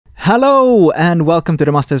Hello and welcome to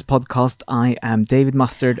the Mustards podcast. I am David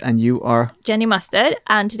Mustard and you are Jenny Mustard,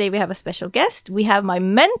 and today we have a special guest. We have my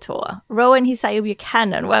mentor, Rowan Hisayo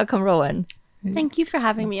Buchanan. Welcome, Rowan. Thank you for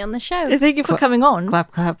having me on the show. Thank you for coming on.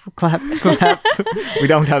 Clap, clap, clap, clap. We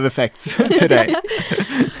don't have effects today.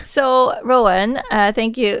 So, Rowan,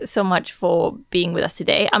 thank you so much for being with us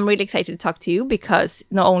today. I'm really excited to talk to you because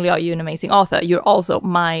not only are you an amazing author, you're also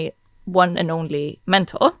my one and only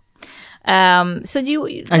mentor.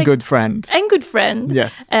 Good friend. And good friend.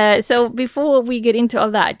 Yes. So before we get into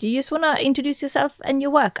all that, do you just want to introduce yourself and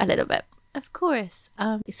your work a little bit? Of course.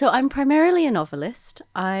 So I'm primarily a novelist.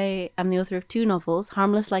 I am the author of 2 novels,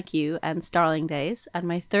 Harmless Like You and Starling Days. And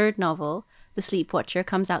my 3rd novel, The Sleepwatcher,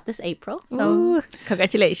 comes out this April. So Ooh,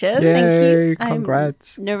 congratulations. Yay, thank you.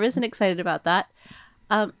 Congrats. I'm nervous and excited about that.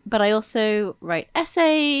 But I also write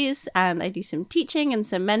essays and I do some teaching and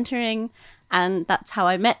some mentoring. And that's how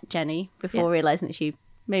I met Jenny before realizing that she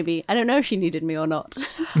maybe, I don't know if she needed me or not.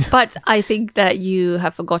 But I think that you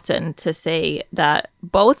have forgotten to say that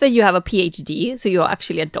both of you have a PhD, so you're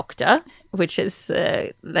actually a doctor, which is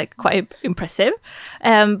like quite impressive.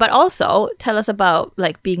 But also tell us about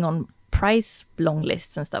like being on prize long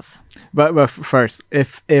lists and stuff. But first,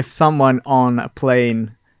 if someone on a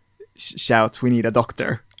plane shouts, "We need a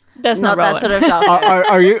doctor," That's Not Rowan. that sort of doctor.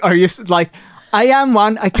 are you like? I am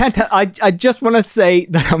one. I can't. I just want to say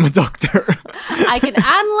that I'm a doctor. I can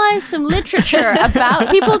analyze some literature about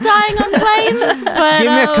people dying on planes, but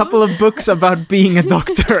Give me a couple of books about being a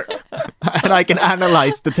doctor, and I can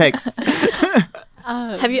analyze the text.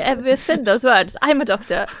 Have you ever said those words? I'm a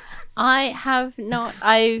doctor. I have not.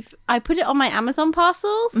 I put it on my Amazon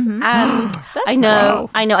parcels, and I nice. know.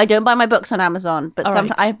 I don't buy my books on Amazon, but All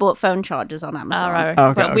sometimes right. I bought phone chargers on Amazon. All right.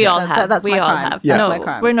 Okay, Well, we okay. all So have. that's we my all crime. have. Yeah. No, That's my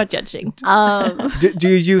crime. we're not judging. Do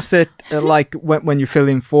you use it like when you fill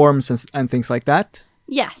in forms and things like that?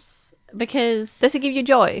 Yes, because Does it give you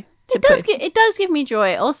joy? it does give me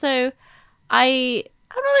joy. Also, I'm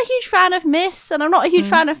not a huge fan of Miss, and I'm not a huge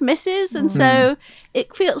fan of Mrs, and so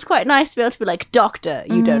it feels quite nice to be able to be like, Doctor,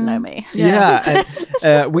 you don't know me. Yeah.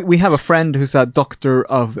 And, we have a friend who's a doctor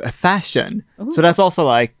of fashion, so that's also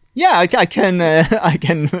like, yeah, I can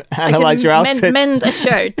analyze your outfit. Mend a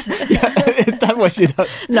shirt. Is that what she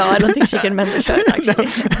does? No, I don't think she can mend a shirt, actually.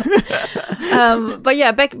 But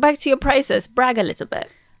yeah, back to your prizes. Brag a little bit.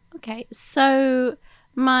 Okay, so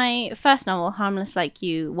my first novel, Harmless Like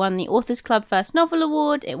You, won the Authors Club First Novel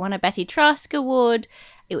Award. It won a Betty Trask Award.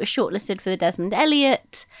 It was shortlisted for the Desmond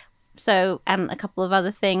Elliot. So, and a couple of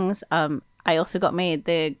other things. I also got made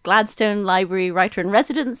the Gladstone Library Writer in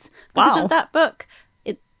Residence because Wow. of that book.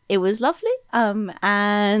 It was lovely.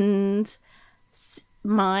 And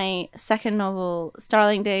my second novel,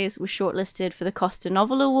 Starling Days, was shortlisted for the Costa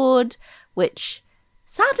Novel Award, which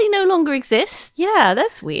sadly no longer exists. Yeah,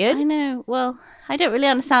 that's weird. I know. Well, I don't really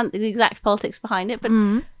understand the exact politics behind it, but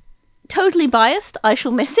totally biased. I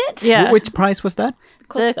shall miss it. Yeah. Which prize was that?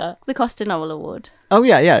 Costa. The Costa Novel Award. Oh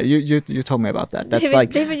yeah. You told me about that. That's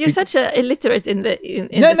David, you're such a illiterate in this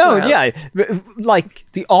no, world. yeah. Like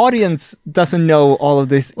the audience doesn't know all of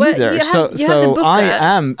this Well, either. you have so the Booker.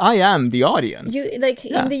 I am the audience. You like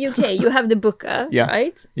in the UK, you have the Booker, Yeah.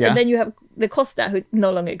 right? Yeah. And then you have the Costa, who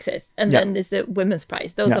no longer exists, and Yeah. then there's the Women's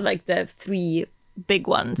Prize. Those Yeah. are like the 3 big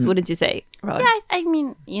ones. What did you say, Rowan? Yeah, I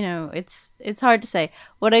mean, it's hard to say.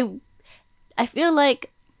 What I feel like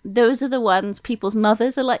those are the ones people's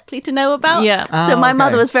mothers are likely to know about. Yeah. So my okay.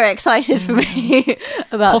 mother was very excited for me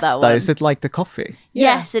about that Costa, one. is it like the coffee?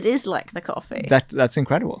 Yes, it is like the coffee. That's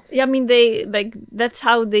incredible. Yeah, I mean, they like that's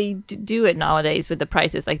how they do it nowadays with the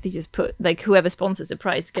prizes. Like they just put like whoever sponsors the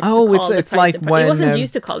prize gets to call it's the it's prize like the prize. when It wasn't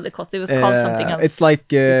used to call the Costa. It was called something else. It's like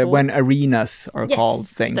before. when arenas are Yes, called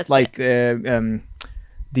things that's like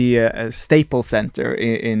the Staples Center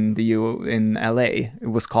in LA. It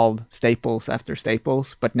was called Staples after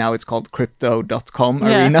Staples, but now it's called Crypto.com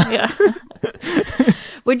Arena. Yeah.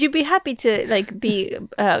 Would you be happy to like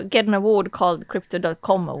get an award called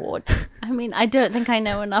Crypto.com Award? I mean, I don't think I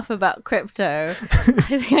know enough about crypto.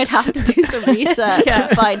 I think I'd have to do some research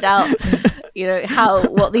and find out,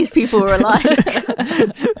 what these people were like.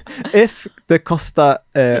 If the Costa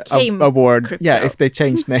Became award, crypto. if they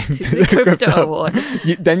change name to the Crypto Award.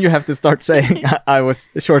 then you have to start saying I was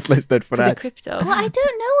shortlisted for For the that. crypto. Well, I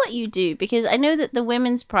don't know what you do because I know that the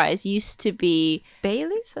Women's Prize used to be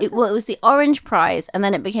Bailey's? it was the Orange Prize, and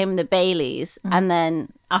then it became the Baileys, and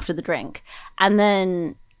then after the drink, and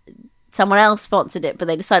then someone else sponsored it, but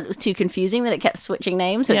they decided it was too confusing that it kept switching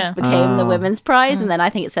names, so it Yeah. just became the Women's Prize, and then I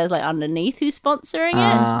think it says like underneath who's sponsoring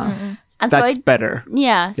it. And that's better.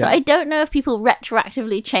 Yeah. So Yeah. I don't know if people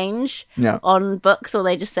retroactively change Yeah. on books, or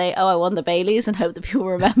they just say, "Oh, I won the Baileys," and hope that people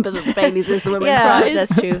remember that the Baileys is the women's Yeah, prize.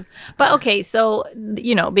 that's true. But okay, so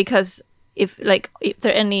because if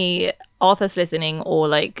there are any authors listening or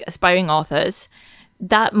like aspiring authors,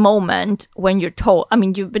 that moment when you're told, I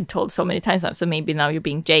mean, you've been told so many times now, so maybe now you're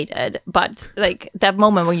being jaded, but like that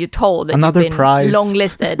moment when you're told that Another you've been prize.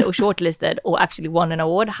 longlisted or shortlisted or actually won an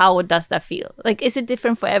award, how does that feel? Like, is it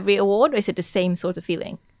different for every award, or is it the same sort of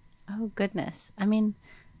feeling? Oh, goodness. I mean,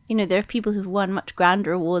 there are people who've won much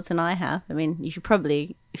grander awards than I have. I mean, you should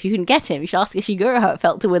probably, if you can get him, you should ask Ishiguro how it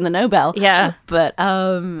felt to win the Nobel. Yeah. But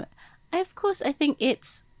I think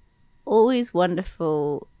it's always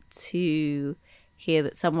wonderful to hear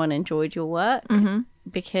that someone enjoyed your work,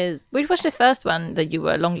 because Which was the first one that you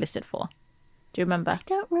were longlisted for? Do you remember? I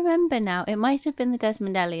don't remember now. It might have been the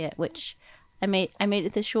Desmond Elliot, which I made it to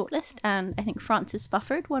the shortlist, and I think Francis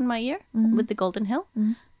Spufford won my year with the Golden Hill.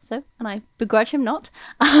 So, and I begrudge him not.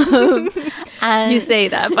 And You say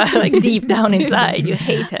that, but like deep down inside, you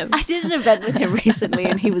hate him. I did an event with him recently,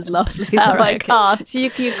 and he was lovely. So All I right, okay. can't. So you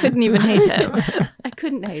couldn't even hate him. I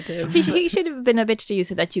couldn't hate him. He should have been a bitch to you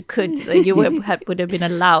so that you could, like, you would have been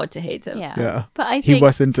allowed to hate him. Yeah. Yeah. But I He think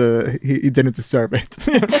wasn't. He didn't deserve it.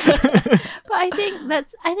 But I think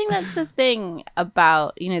that's the thing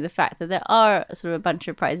about the fact that there are sort of a bunch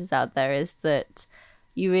of prizes out there, is that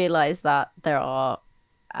you realize that there are,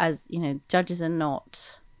 as judges are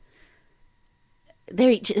not.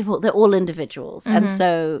 They're all individuals, and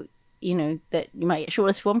so that you might get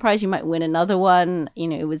shortlisted for one prize, you might win another one.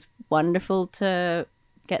 It was wonderful to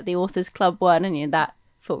get the Authors Club one, and that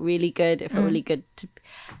felt really good. It felt really good to,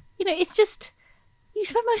 it's just. You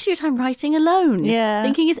spend most of your time writing alone. Yeah.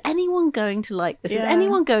 Thinking, is anyone going to like this? Yeah. Is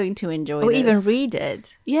anyone going to enjoy Or this? even read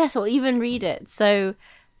it. Yes, or even read it. So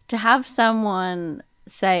to have someone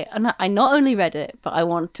say, I not only read it, but I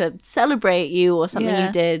want to celebrate you or something Yeah.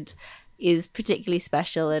 you did, is particularly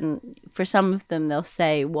special. And for some of them, they'll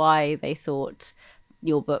say why they thought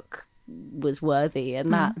your book was worthy.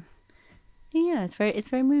 And that, it's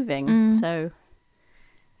very moving. So,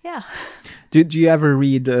 yeah. Do you ever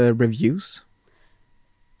read reviews?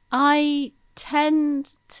 I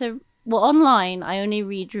tend to, online, I only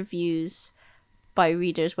read reviews by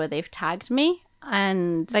readers where they've tagged me,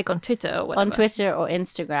 and Like on Twitter or whatever. on Twitter or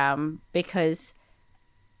Instagram, because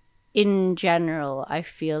in general, I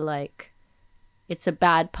feel like it's a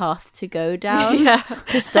bad path to go down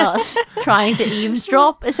to start trying to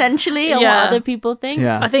eavesdrop, essentially, on what Yeah. other people think.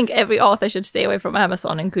 Yeah. I think every author should stay away from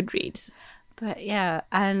Amazon and Goodreads. But yeah,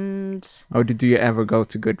 and Or do you ever go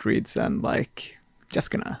to Goodreads and like just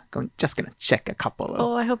gonna check a couple of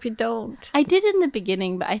Oh, I hope you don't. I did in the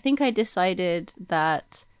beginning, but I think I decided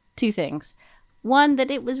that two things. One, that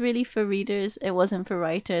it was really for readers, it wasn't for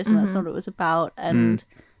writers, and that's not what it was about. And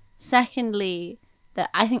secondly, that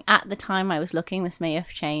I think at the time I was looking, this may have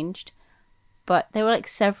changed, but there were like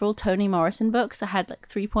several Toni Morrison books that had like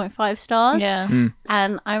 3.5 stars. Yeah.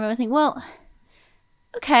 And I remember thinking, well,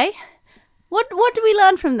 okay, what do we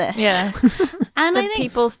learn from this? Yeah. And I But think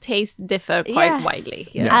people's tastes differ quite Yes. widely.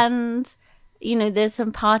 Yeah. And, there's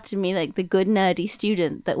some part of me, like the good nerdy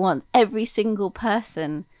student, that wants every single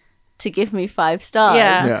person to give me 5 stars.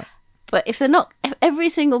 Yeah. Yeah. But if every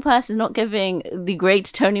single person is not giving the great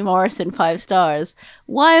Toni Morrison 5 stars,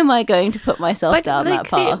 why am I going to put myself But down like,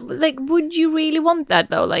 that path? would you really want that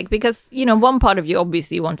though? Like, because one part of you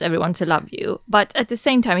obviously wants everyone to love you, but at the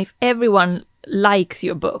same time, if everyone likes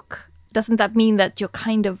your book, doesn't that mean that you're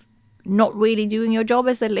kind of not really doing your job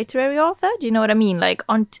as a literary author? Do you know what I mean? Like,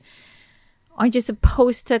 aren't you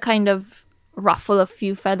supposed to kind of ruffle a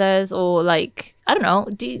few feathers, or like, I don't know,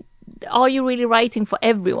 are you really writing for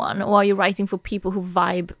everyone, or are you writing for people who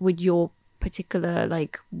vibe with your particular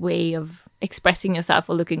like way of expressing yourself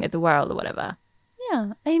or looking at the world or whatever?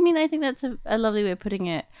 Yeah, I mean, I think that's a lovely way of putting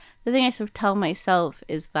it. The thing I sort of tell myself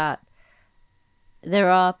is that there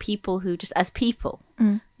are people who just, as people,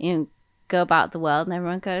 go about the world and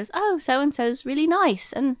everyone goes, oh, so-and-so's really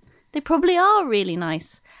nice. And they probably are really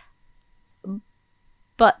nice.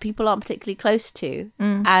 But people aren't particularly close to.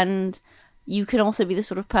 And you can also be the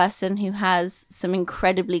sort of person who has some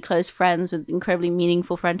incredibly close friends with incredibly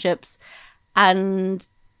meaningful friendships. And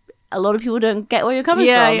a lot of people don't get where you're coming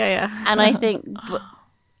from. Yeah. And I think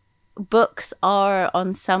books are,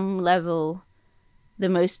 on some level, the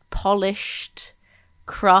most polished,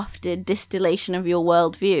 crafted distillation of your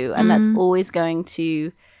worldview, and that's always going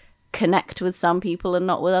to connect with some people and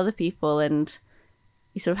not with other people, and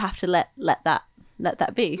you sort of have to let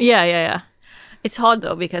that be. Yeah. It's hard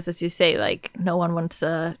though, because as you say, like no one wants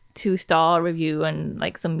a 2-star review and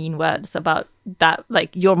like some mean words about that.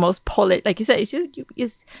 Like your most polished, like you said,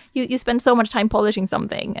 you spend so much time polishing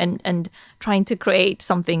something and trying to create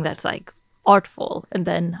something that's like artful, and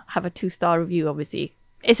then have a 2-star review. Obviously,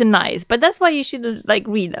 isn't nice, but that's why you should like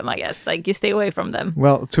read them. I guess like you stay away from them.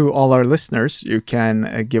 Well, to all our listeners, you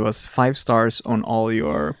can give us 5 stars on all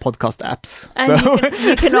your podcast apps. And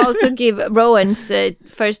you can also give Rowan's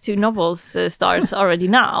first 2 novels stars already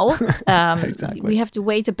now. Exactly. We have to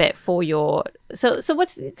wait a bit for your. So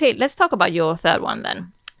what's okay? Let's talk about your third one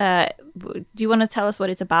then. Do you want to tell us what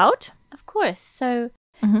it's about? Of course. So,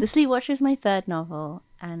 The Sleepwatcher is my third novel,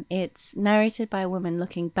 and it's narrated by a woman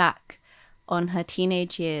looking back on her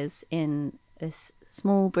teenage years in this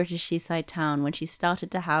small British seaside town when she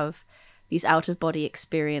started to have these out-of-body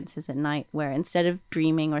experiences at night where instead of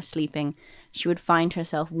dreaming or sleeping, she would find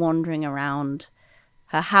herself wandering around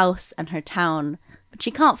her house and her town. But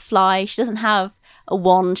she can't fly, she doesn't have a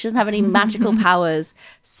wand, she doesn't have any magical powers,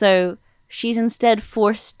 so she's instead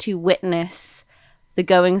forced to witness the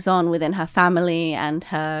goings-on within her family and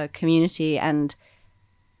her community, and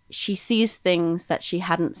she sees things that she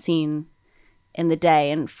hadn't seen in the day,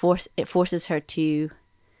 and it forces her to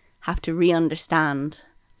have to re-understand.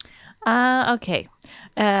 Okay.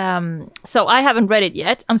 So I haven't read it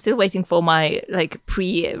yet. I'm still waiting for my like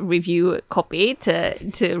pre-review copy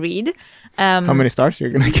to read. How many stars are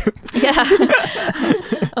you gonna give? Yeah,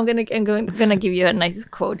 I'm gonna give you a nice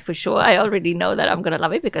quote for sure. I already know that I'm gonna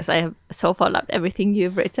love it because I have so far loved everything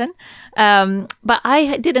you've written. But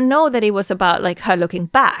I didn't know that it was about like her looking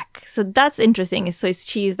back. So that's interesting. So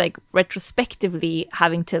she's like retrospectively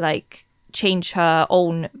having to like change her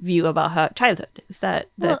own view about her childhood. Is that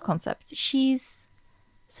the concept? She's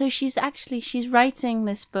writing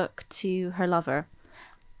this book to her lover,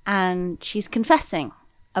 and she's confessing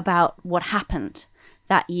about what happened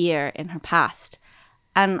that year in her past.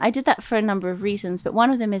 And I did that for a number of reasons, but one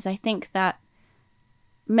of them is I think that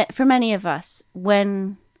for many of us,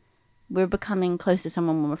 when we're becoming close to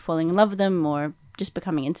someone, when we're falling in love with them or just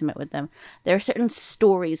becoming intimate with them, there are certain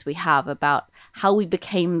stories we have about how we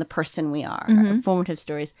became the person we are, formative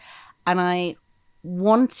stories. And I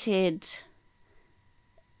wanted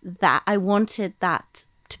that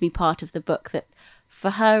to be part of the book, that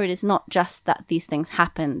for her, it is not just that these things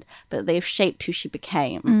happened, but they've shaped who she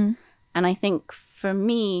became. And I think for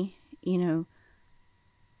me, you know,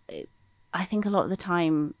 I think a lot of the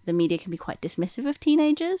time the media can be quite dismissive of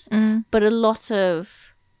teenagers, but a lot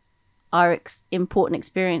of our important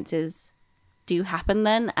experiences do happen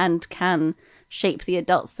then and can shape the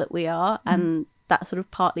adults that we are. And that's sort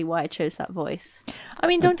of partly why I chose that voice. I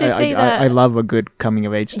mean, don't you say that? I love a good coming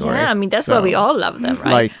of age story. Yeah, I mean, that's why we all love them,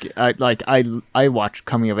 right? I watch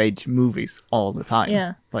coming of age movies all the time.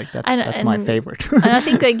 Yeah, like that's my favorite. And I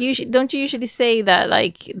think like don't you usually say that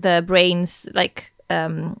like the brain's like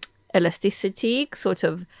elasticity sort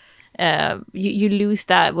of you lose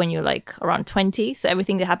that when you're like around 20. So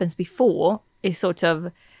everything that happens before is sort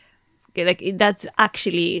of like that's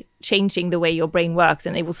actually changing the way your brain works,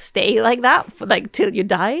 and it will stay like that for like till you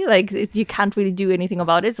die. Like you can't really do anything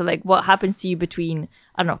about it. So like what happens to you between,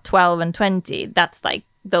 I don't know, 12 and 20, that's like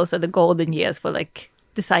those are the golden years for like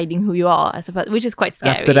deciding who you are, I suppose, which is quite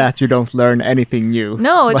scary. After that, you don't learn anything new.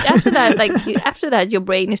 No, after that, like after that, your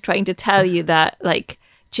brain is trying to tell you that like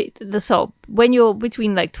so when you're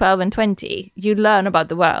between like 12 and 20, you learn about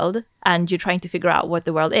the world and you're trying to figure out what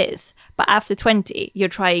the world is. But after 20, you're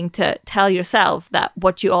trying to tell yourself that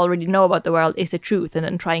what you already know about the world is the truth, and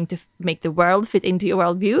then trying to make the world fit into your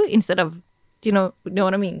worldview instead of, you know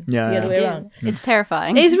what I mean? Yeah. The other way around. It's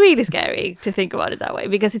terrifying. It's really scary to think about it that way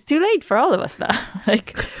because it's too late for all of us now.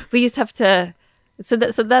 Like we just have to. So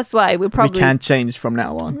that's why we can't change from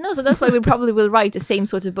now on. No, so that's why we probably will write the same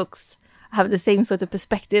sort of books, have the same sort of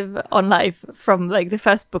perspective on life from like the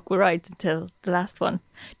first book we write until the last one.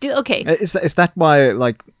 Is that why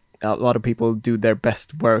like a lot of people do their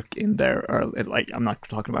best work in their early, like I'm not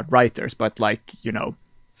talking about writers, but like, you know,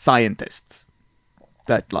 scientists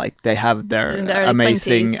that like they have their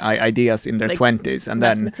amazing 20s. Ideas in their Like 20s, and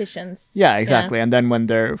then mathematicians. yeah, exactly. And then when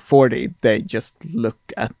they're 40, they just look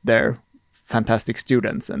at their fantastic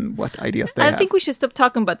students and what ideas they have. I think we should stop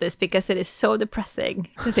talking about this because it is so depressing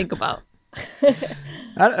to think about.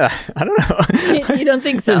 I don't know. You don't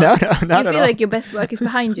think so? No, you feel like your best work is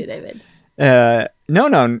behind you, David?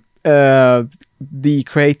 No. The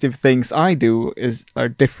creative things I do are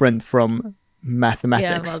different from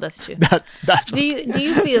mathematics. Yeah, well, that's true. That's. Do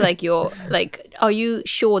you feel like you're like? Are you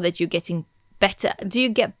sure that you're getting better? Do you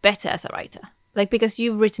get better as a writer? Like, because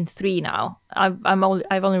you've written 3 now. I've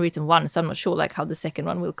only written 1, so I'm not sure like how the second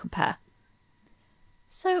one will compare.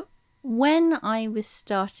 So when I was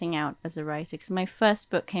starting out as a writer, because my first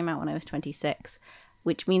book came out when I was 26,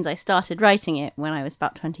 which means I started writing it when I was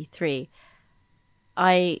about 23,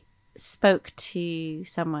 I spoke to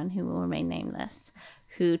someone who will remain nameless,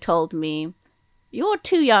 who told me, "You're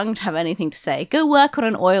too young to have anything to say. Go work on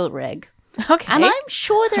an oil rig." Okay. And I'm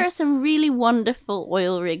sure there are some really wonderful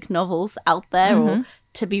oil rig novels out there or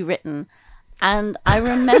to be written. And I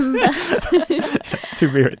remember... to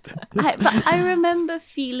be written. But I remember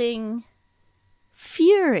feeling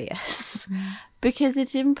furious because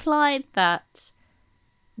it implied that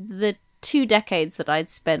the 2 decades that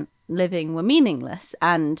I'd spent living were meaningless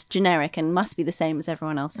and generic and must be the same as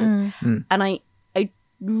everyone else's. And I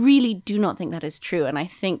really do not think that is true. And I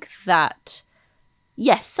think that,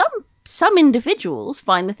 yes, some individuals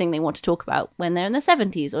find the thing they want to talk about when they're in their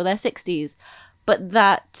 70s or their 60s, but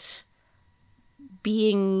that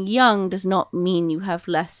being young does not mean you have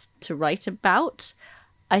less to write about.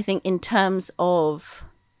 I think in terms of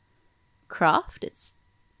craft, it's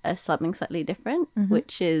something slightly different,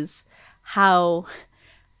 which is how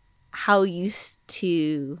used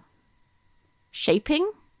to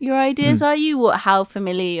shaping your ideas are you? How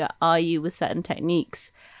familiar are you with certain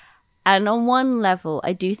techniques? And on one level,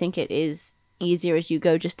 I do think it is easier as you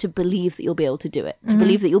go just to believe that you'll be able to do it, to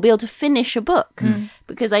believe that you'll be able to finish a book.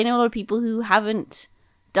 Because I know a lot of people who haven't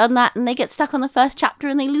done that and they get stuck on the first chapter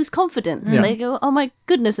and they lose confidence. And they go, oh my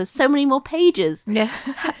goodness, there's so many more pages. Yeah.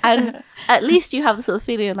 And at least you have the sort of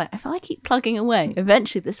feeling of like, if I keep plugging away,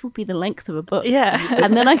 eventually this will be the length of a book. Yeah.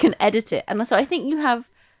 And then I can edit it. And so I think you have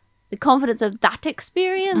the confidence of that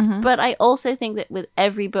experience. But I also think that with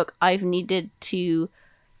every book, I've needed to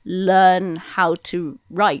learn how to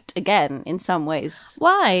write again in some ways.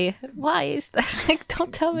 Why is that? Like,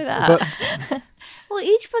 don't tell me that. But Well,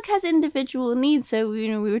 each book has individual needs. So, we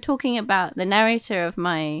were talking about the narrator of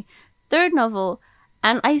my third novel,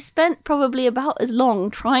 and I spent probably about as long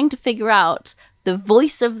trying to figure out the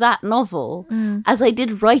voice of that novel as I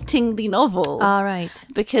did writing the novel. All right.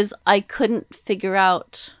 Because I couldn't figure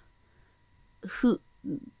out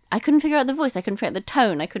I couldn't figure out the voice. I couldn't figure out the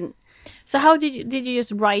tone. I couldn't. So how did you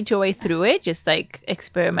just write your way through it? Just like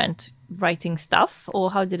experiment writing stuff, or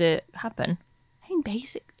how did it happen? I mean,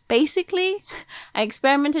 basically, I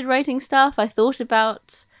experimented writing stuff. I thought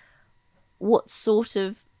about what sort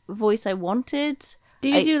of voice I wanted. Do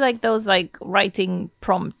you do like those like writing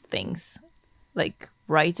prompt things? Like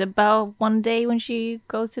write about one day when she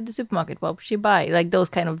goes to the supermarket, what would she buy? Like those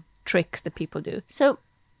kind of tricks that people do. So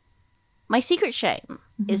my secret shame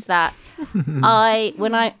is that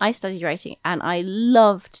when I studied writing, and I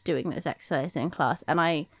loved doing those exercises in class, and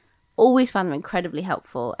I always found them incredibly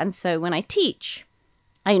helpful. And so when I teach,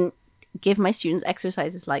 I give my students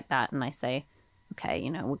exercises like that, and I say, okay,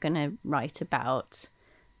 we're going to write about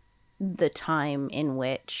the time in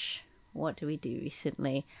which, what do we do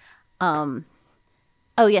recently? In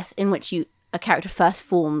which a character first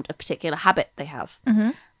formed a particular habit they have.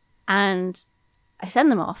 And I send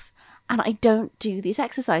them off. And I don't do these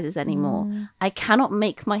exercises anymore. I cannot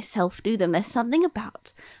make myself do them. There's something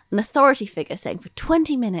about an authority figure saying, for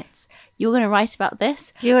 20 minutes, you're going to write about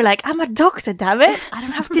this. You're like, I'm a doctor, damn it. I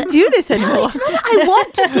don't have to do this anymore. No, it's not that I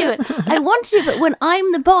want to do it. I want to do it, but when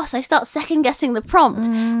I'm the boss, I start second-guessing the prompt.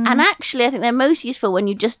 And actually, I think they're most useful when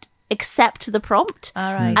you just accept the prompt.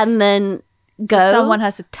 All right. And then go. So someone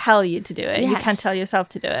has to tell you to do it. You Yes. can't tell yourself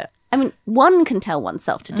to do it. I mean, one can tell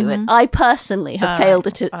oneself to do it. I personally have failed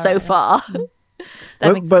at it so far.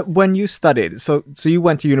 but when you studied, so you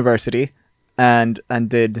went to university and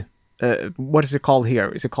did what is it called here?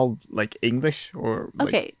 Is it called like English or like...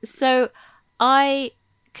 Okay, so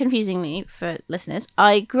confusingly for listeners,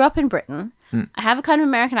 I grew up in Britain. I have a kind of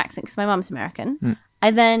American accent because my mum's American.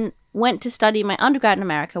 I then went to study my undergrad in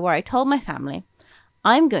America, where I told my family,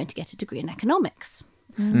 I'm going to get a degree in economics.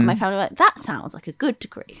 And my family were like, that sounds like a good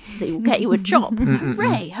degree that will get you a job.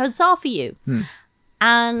 Hooray, huzzah for you.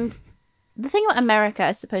 And the thing about America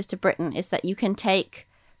as opposed to Britain is that you can take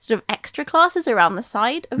sort of extra classes around the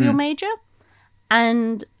side of your major.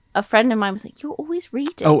 And a friend of mine was like, you're always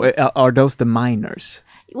reading. Oh, are those the minors?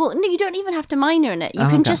 Well, no, you don't even have to minor in it. You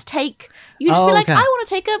can just be like, I want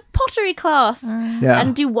to take a pottery class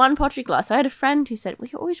and do one pottery class. So I had a friend who said, well,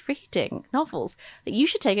 you're always reading novels. That you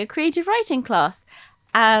should take a creative writing class.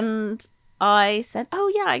 And I said,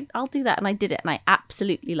 oh, yeah, I'll do that. And I did it. And I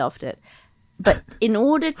absolutely loved it. But in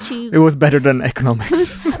order to... It was better than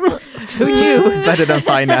economics. Who knew? Better than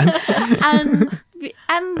finance.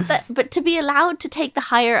 But to be allowed to take the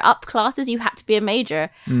higher up classes, you had to be a major.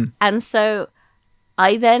 And so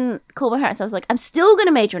I then called my parents. I was like, I'm still going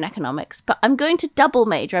to major in economics, but I'm going to double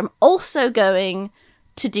major. I'm also going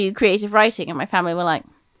to do creative writing, and my family were like,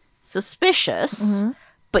 suspicious,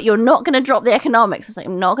 but you're not going to drop the economics. I was like,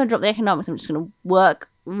 I'm not going to drop the economics. I'm just going to work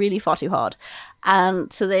really far too hard.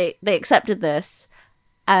 And so they accepted this,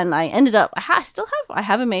 and I ended up, I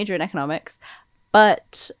have a major in economics,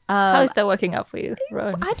 but how is that working out for you,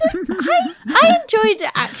 Rowan? I enjoyed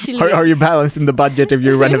it, actually. Are you balancing the budget of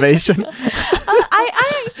your renovation?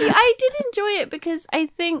 I did enjoy it because I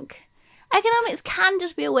think economics can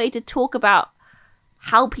just be a way to talk about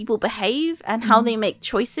how people behave and how they make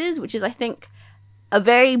choices, which is, I think, a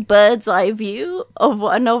very bird's eye view of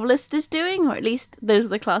what a novelist is doing, or at least those are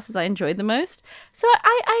the classes I enjoyed the most. So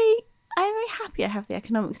I'm very happy I have the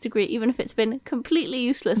economics degree, even if it's been completely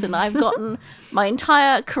useless and I've gotten my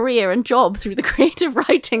entire career and job through the creative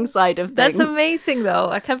writing side of things. That's amazing, though.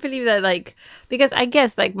 I can't believe that, like, because I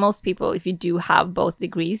guess, like, most people, if you do have both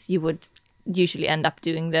degrees, you would usually end up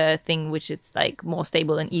doing the thing which is, like, more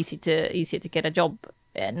stable and easier to get a job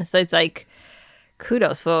in. So it's like,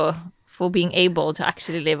 kudos for being able to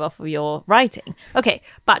actually live off of your writing. Okay,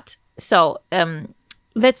 but so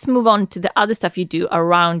let's move on to the other stuff you do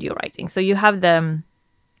around your writing. So you have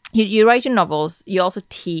you write your novels, you also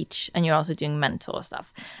teach, and you're also doing mentor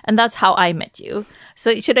stuff. And that's how I met you.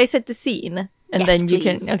 So should I set the scene? And yes, then you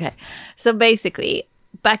please. can, okay. So basically,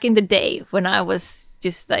 back in the day when I was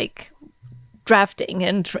just like drafting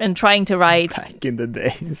and trying to write. Back in the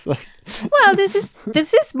day. It's like... Well, this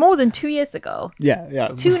is more than 2 years ago. Yeah.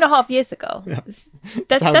 2.5 years ago. Yeah.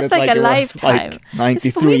 That's Sounded like a it was, lifetime. like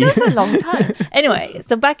 93. For me, that's a long time. Anyway,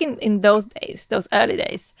 so back in those days, those early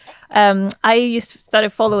days, I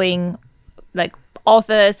started following like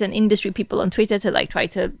authors and industry people on Twitter to like try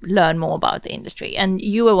to learn more about the industry. And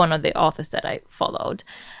you were one of the authors that I followed.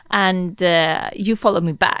 And you followed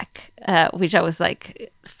me back, which I was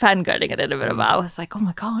like fangirling a little bit about. I was like, oh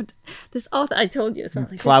my God, this author, I told you. So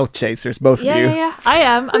like, Clout chasers, both of you. Yeah, I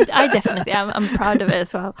am. I definitely am. I'm proud of it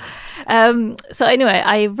as well. So anyway,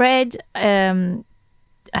 I read,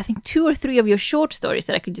 I think 2 or 3 of your short stories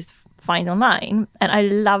that I could just find online, and I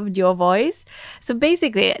loved your voice. So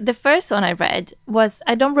basically, the first one I read was,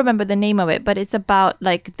 I don't remember the name of it, but it's about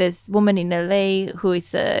like this woman in LA who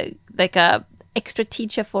is like a extra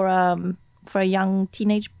teacher for a young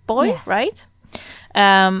teenage boy, Yes. right?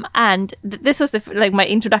 And this was like my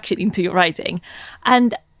introduction into your writing,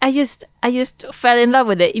 and I just fell in love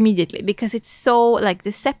with it immediately because it's so like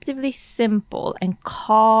deceptively simple and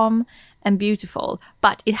calm and beautiful,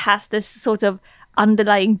 but it has this sort of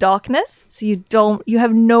underlying darkness, so you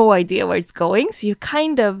have no idea where it's going, so you're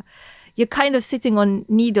kind of sitting on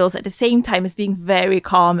needles at the same time as being very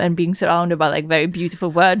calm and being surrounded by like very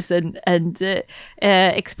beautiful words and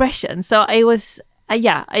expressions. So I was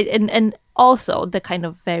and also the kind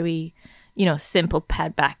of very simple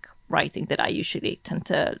pared back writing that I usually tend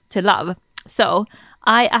to love. So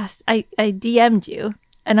I DM'd you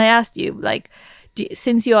and I asked you, like,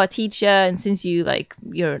 since you're a teacher and since you're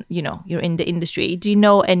in the industry, do you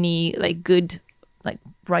know any like good like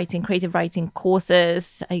creative writing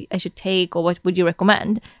courses I should take, or what would you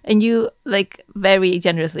recommend? And you like very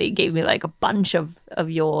generously gave me like a bunch of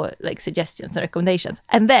your like suggestions and recommendations.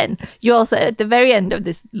 And then you also at the very end of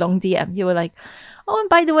this long DM, you were like, oh, and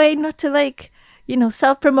by the way, not to like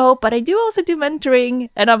self-promote, but I do also do mentoring.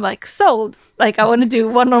 And I'm like, sold. Like, I want to do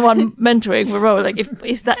one-on-one mentoring with Ro. Like,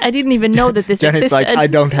 is that, I didn't even know that this Jenny's existed. like, I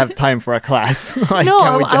don't have time for a class. Like,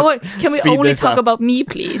 No, can we only talk about me,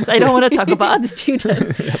 please? I don't want to talk about other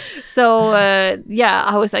students. Yes. So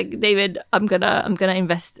I was like, David, I'm gonna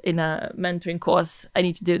invest in a mentoring course. I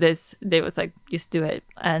need to do this. They was like, just do it,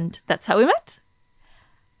 and that's how we met.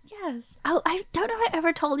 Yes. Oh, I don't know if I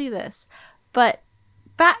ever told you this, but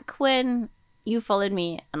back when you followed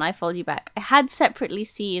me and I followed you back, I had separately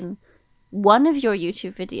seen one of your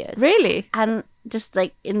YouTube videos. Really? And just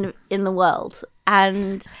like in the world.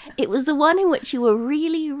 And it was the one in which you were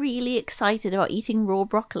really, really excited about eating raw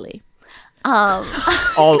broccoli. All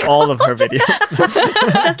of her videos.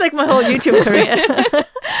 That's like my whole YouTube career.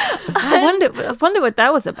 I wonder what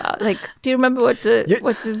that was about. Like, do you remember what the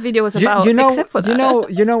video was about? Except for that,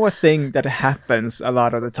 you know a thing that happens a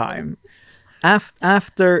lot of the time.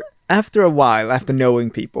 After a while, after knowing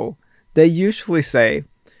people, they usually say,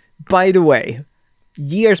 by the way,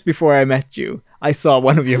 years before I met you, I saw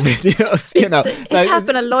one of your videos. You know, It's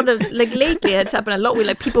happened a lot of like lately. It's happened a lot with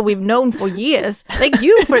like people we've known for years, like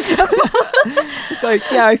you, for example. It's like,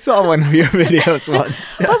 yeah, I saw one of your videos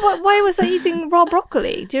once. But why was I eating raw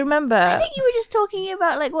broccoli? Do you remember? I think you were just talking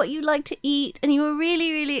about like what you like to eat, and you were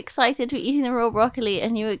really, really excited to be eating the raw broccoli,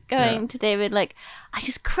 and you were going to David like, I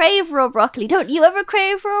just crave raw broccoli. Don't you ever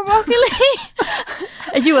crave raw broccoli?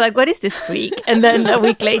 And you were like, what is this freak? And then a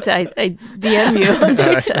week later, I DM you on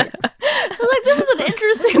Twitter. I was like, this is an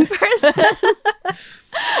interesting person.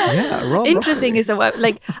 Yeah, raw Interesting broccoli. is a word.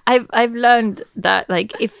 Like I've learned that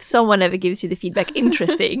like if someone ever gives you the feedback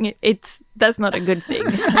interesting, that's not a good thing.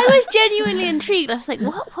 I was genuinely intrigued. I was like,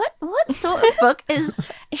 what sort of book is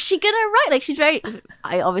she gonna write? Like, she's very.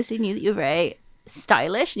 I obviously knew that you were very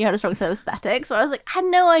stylish and you had a strong set of aesthetics, but I was like, I had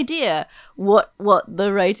no idea what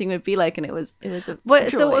the writing would be like, and it was a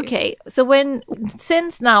joy.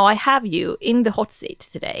 Since now I have you in the hot seat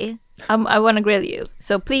today, I want to grill you.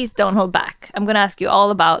 So please don't hold back. I'm going to ask you all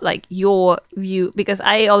about like your view, because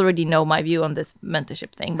I already know my view on this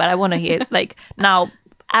mentorship thing, but I want to hear like now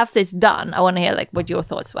after it's done, I want to hear like what your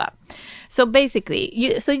thoughts were. So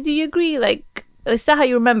basically, so do you agree? Like, is that how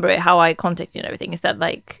you remember it? How I contacted you and everything? Is that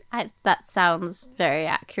like? That sounds very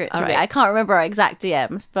accurate to All me. right. I can't remember our exact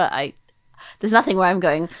DMs, but there's nothing where I'm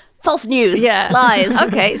going false news, Yeah. lies.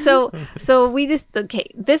 Okay, so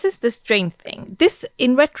this is the strange thing. This,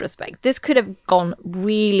 in retrospect, this could have gone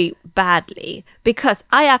really badly, because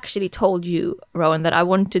I actually told you, Rowan, that I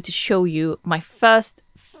wanted to show you my first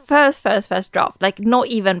draft, like not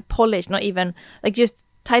even polished, not even like just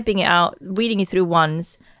typing it out, reading it through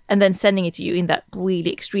once, and then sending it to you in that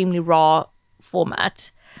really extremely raw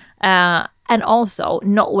format. And also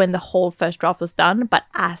not when the whole first draft was done, but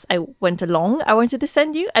as I went along, I wanted to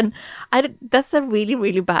send you. And that's a really,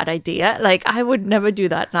 really bad idea. Like, I would never do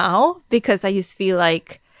that now, because I just feel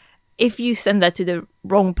like if you send that to the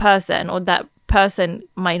wrong person, or that person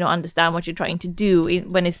might not understand what you're trying to do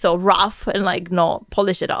when it's so rough and like not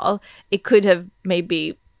polished at all, it could have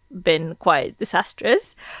maybe been quite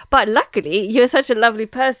disastrous. But luckily, you're such a lovely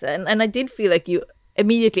person, and I did feel like you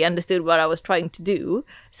immediately understood what I was trying to do,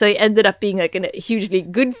 so it ended up being like a hugely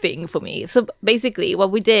good thing for me. So basically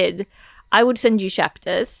what we did, I would send you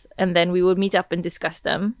chapters, and then we would meet up and discuss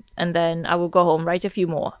them, and then I would go home, write a few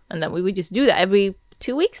more, and then we would just do that every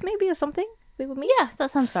 2 weeks maybe, or something. We would meet. Yeah,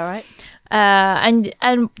 that sounds about right. And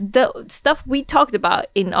the stuff we talked about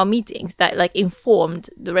in our meetings that like informed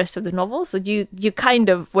the rest of the novel, so you kind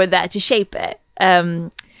of were there to shape it.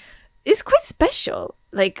 It's quite special.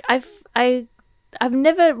 Like I've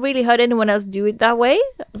never really heard anyone else do it that way,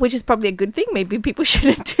 which is probably a good thing. Maybe people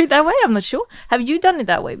shouldn't do it that way. I'm not sure. Have you done it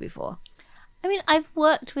that way before? I mean, I've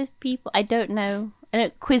worked with people. I don't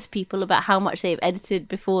quiz people about how much they've edited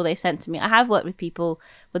before they've sent to me. I have worked with people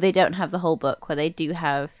where they don't have the whole book, where they do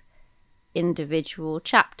have individual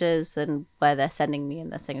chapters, and where they're sending me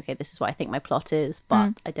and they're saying, okay, this is what I think my plot is,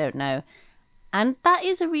 but I don't know. And that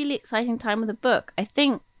is a really exciting time with the book. I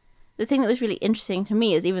think the thing that was really interesting to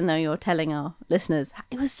me is, even though you're telling our listeners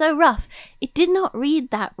it was so rough, it did not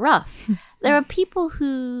read that rough. There are people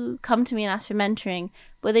who come to me and ask for mentoring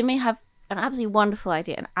where they may have an absolutely wonderful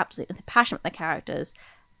idea and absolutely passionate about their characters,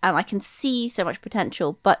 and I can see so much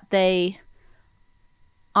potential, but they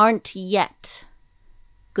aren't yet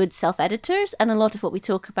good self-editors. And a lot of what we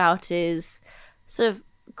talk about is sort of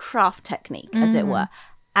craft technique, as it were.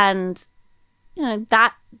 And you know,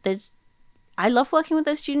 I love working with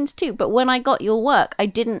those students too, but when I got your work, I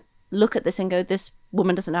didn't look at this and go, this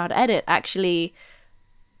woman doesn't know how to edit. Actually,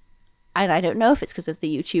 and I don't know if it's because of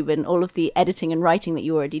the YouTube and all of the editing and writing that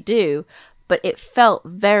you already do, but it felt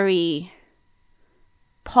very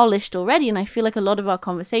polished already. And I feel like a lot of our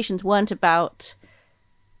conversations weren't about,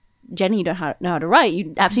 Jenny, you don't know how to write.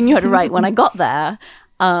 You absolutely knew how to write when I got there.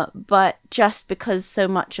 But just because so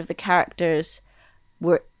much of the characters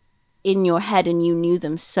were in your head and you knew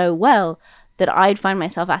them so well, that I'd find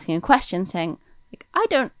myself asking a question saying, like, I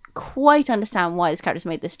don't quite understand why this character's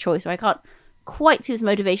made this choice, or I can't quite see this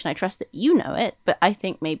motivation. I trust that you know it, but I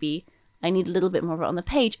think maybe I need a little bit more of it on the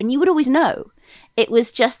page. And you would always know. It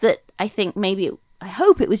was just that I think I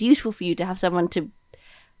hope it was useful for you to have someone to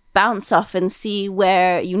bounce off and see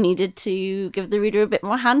where you needed to give the reader a bit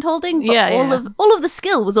more hand-holding. But all of the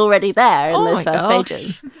skill was already there in those first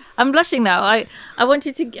pages. I'm blushing now. I want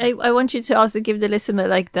you to also give the listener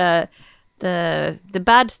like the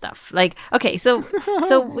bad stuff. Like, okay, so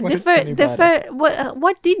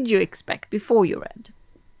what did you expect before you read?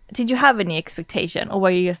 Did you have any expectation, or were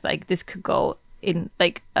you just like, this could go in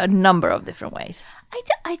like a number of different ways?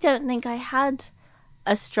 I don't think I had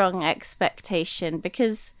a strong expectation,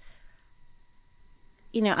 because,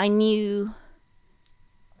 you know, I knew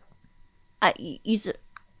I'm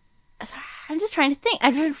just trying to think.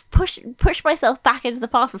 I try to push myself back into the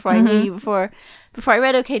past before I knew you, before I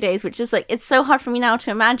read OK Days, which is like, it's so hard for me now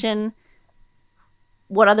to imagine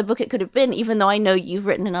what other book it could have been, even though I know you've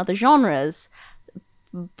written in other genres.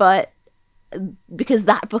 But because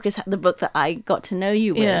that book is the book that I got to know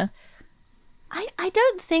you with. Yeah. I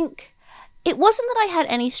don't think... It wasn't that I had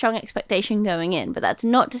any strong expectation going in, but that's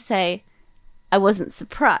not to say I wasn't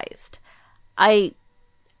surprised. I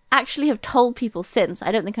actually have told people since,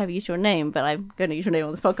 I don't think I've used your name, but I'm going to use your name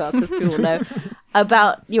on this podcast because people will know,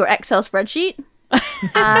 about your Excel spreadsheet.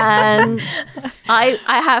 And I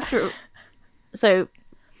have to... So,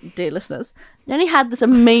 dear listeners, Jenny had this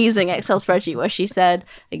amazing Excel spreadsheet where she said,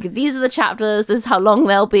 like, these are the chapters, this is how long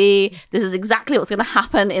they'll be, this is exactly what's going to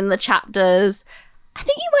happen in the chapters. I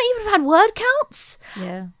think you might even have had word counts.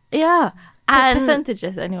 Yeah. Yeah. And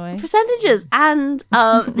percentages, anyway. Percentages. And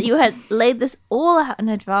you had laid this all out in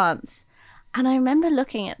advance. And I remember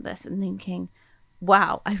looking at this and thinking,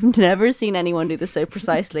 wow, I've never seen anyone do this so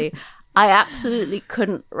precisely. I absolutely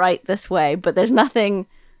couldn't write this way, but there's nothing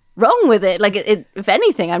wrong with it. Like, if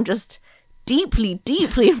anything, I'm just deeply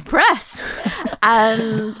impressed.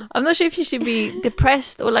 And I'm not sure if you should be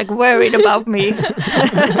depressed or like worried about me.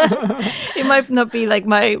 It might not be like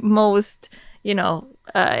my most,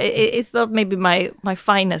 it's not maybe my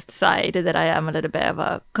finest side, that I am a little bit of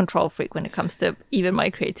a control freak when it comes to even my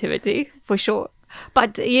creativity, for sure.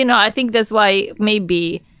 But I think that's why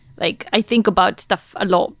maybe like I think about stuff a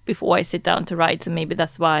lot before I sit down to write, and maybe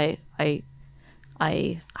that's why I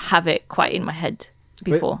have it quite in my head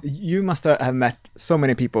before. But you must have met so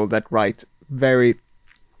many people that write very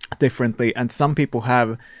differently, and some people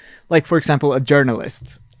have, like, for example, a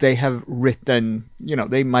journalist. They have written,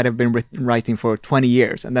 they might have been writing for 20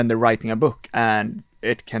 years, and then they're writing a book, and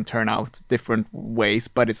it can turn out different ways,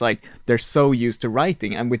 but it's like they're so used to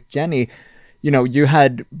writing. And with Jenny, you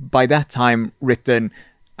had by that time written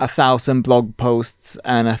 1,000 blog posts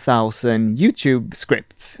and 1,000 YouTube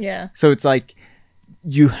scripts. Yeah. So it's like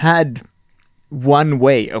you had one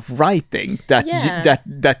way of writing that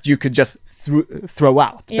that you could just throw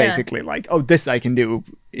out, basically, like, oh, this I can do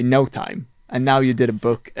in no time. And now you did a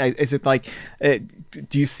book. Is it like,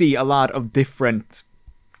 do you see a lot of different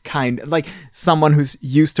like someone who's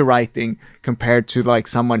used to writing compared to like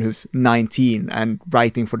someone who's 19 and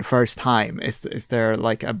writing for the first time? Is there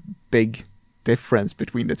like a big difference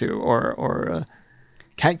between the two, or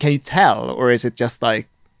can you tell, or is it just like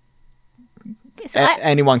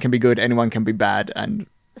anyone can be good, anyone can be bad? And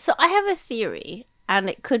so I have a theory, and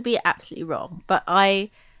it could be absolutely wrong, but I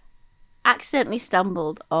accidentally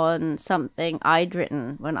stumbled on something I'd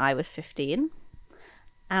written when I was 15,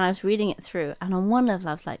 and I was reading it through, and on one level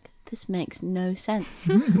I was like, this makes no sense.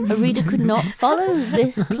 A reader could not follow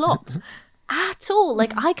this plot at all.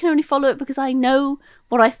 Like, I can only follow it because I know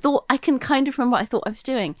what I thought. I can kind of remember what I thought I was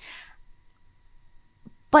doing.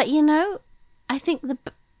 But I think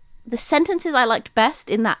the sentences I liked best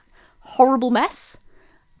in that horrible mess,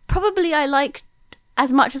 probably I liked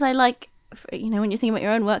as much as I like, when you're thinking about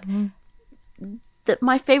your own work, that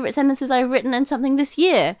my favorite sentences I've written in something this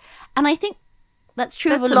year. And I think that's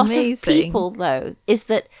true of a lot of people, though, is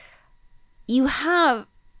that you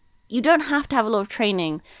don't have to have a lot of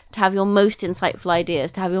training to have your most insightful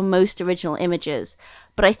ideas, to have your most original images.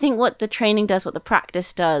 But I think what the training does, what the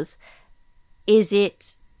practice does, is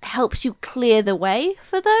it helps you clear the way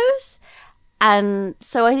for those. And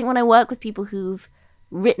so I think when I work with people who've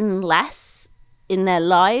written less in their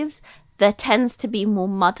lives, there tends to be more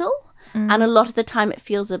muddle. And a lot of the time it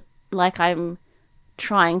feels like I'm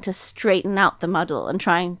trying to straighten out the muddle and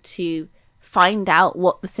trying to find out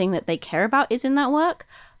what the thing that they care about is in that work.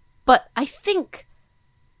 But I think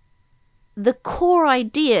the core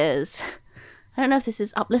ideas, I don't know if this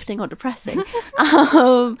is uplifting or depressing,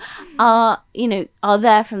 are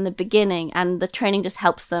there from the beginning, and the training just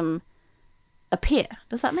helps them appear.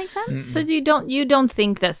 Does that make sense? So you don't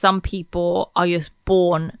think that some people are just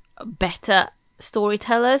born better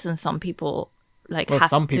storytellers, and some people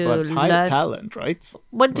some people have talent, right?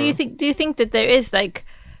 What do you think? Do you think that there is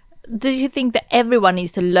do you think that everyone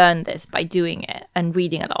needs to learn this by doing it and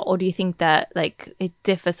reading a lot, or do you think that it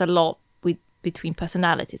differs a lot between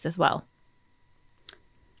personalities as well?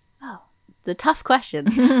 Oh, the tough question.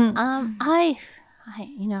 I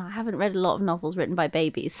haven't read a lot of novels written by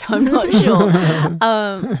babies, so I'm not sure.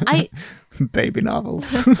 Baby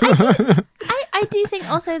novels. I do think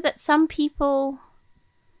also that some people,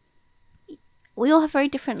 we all have very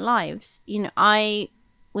different lives. I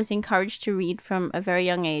was encouraged to read from a very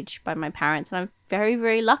young age by my parents, and I'm very,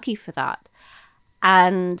 very lucky for that.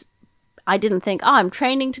 And I didn't think, I'm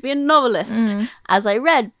training to be a novelist as I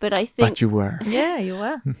read, but I think... But you were. Yeah, you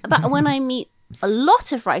were. But when I meet a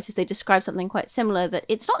lot of writers, they describe something quite similar, that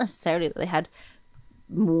it's not necessarily that they had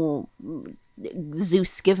more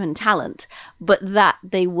Zeus-given talent, but that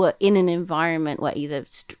they were in an environment where either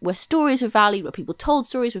where stories were valued, where people told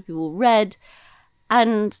stories, where people read,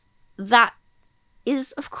 and that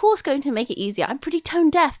is, of course, going to make it easier. I'm pretty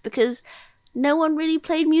tone deaf because no one really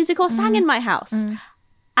played music or sang in my house.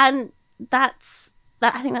 And I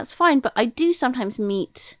think that's fine. But I do sometimes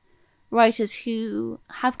meet writers who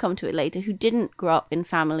have come to it later, who didn't grow up in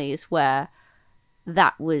families where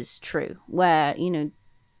that was true, where, you know,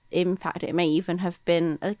 in fact, it may even have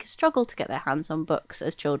been like a struggle to get their hands on books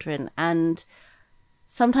as children. And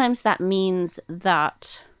sometimes that means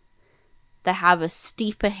that they have a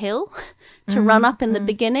steeper hill to run up in the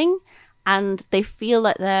beginning, and they feel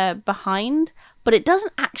like they're behind. But it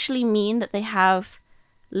doesn't actually mean that they have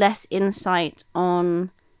less insight on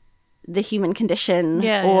the human condition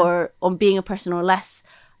or on being a person, or less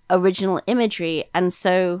original imagery. And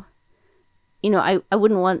so, you know, I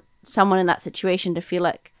wouldn't want someone in that situation to feel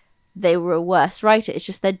like they were a worse writer. It's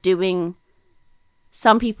just they're doing...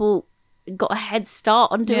 Some people got a head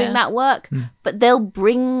start on doing that work, but they'll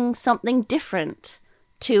bring something different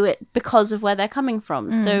to it because of where they're coming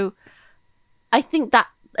from. So I think that,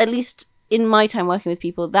 at least in my time working with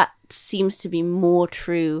people, that seems to be more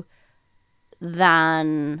true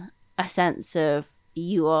than a sense of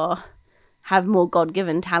you have more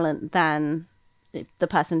God-given talent than the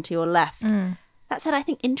person to your left. That said, I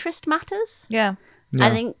think interest matters. Yeah. I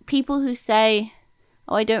think people who say,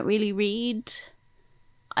 oh, I don't really read,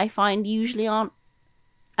 I find usually aren't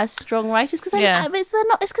as strong writers, because it's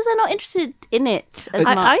because they're not interested in it as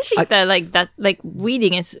much. I think that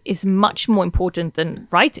reading is much more important than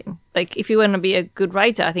writing. Like, if you want to be a good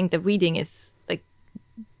writer, I think the reading is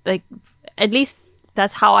like at least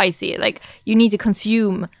that's how I see it. Like, you need to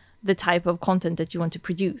consume the type of content that you want to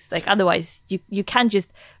produce. Like, otherwise you can't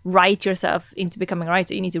just write yourself into becoming a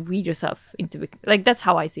writer. You need to read yourself into like, that's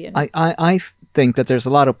how I see it. I think that there's a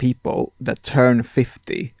lot of people that turn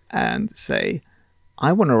 50 and say,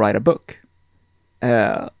 I want to write a book,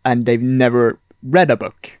 and they've never read a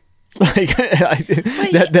book. Like,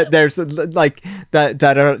 there's like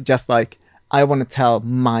that are just like, I want to tell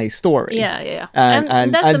my story. Yeah.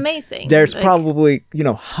 And that's amazing. There's probably, you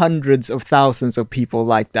know, hundreds of thousands of people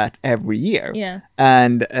like that every year. Yeah.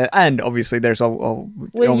 And obviously there's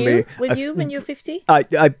Will you when you're 50?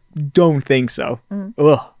 I don't think so.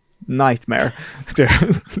 Ugh, nightmare to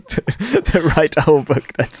write a whole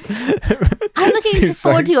book. That's I'm looking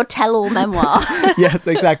forward to your tell-all memoir. Yes,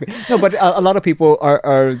 exactly. No, but a lot of people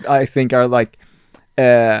are I think are like,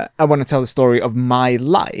 I want to tell the story of my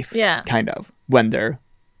life, kind of, when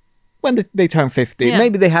they turn 50. Yeah.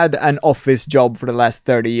 Maybe they had an office job for the last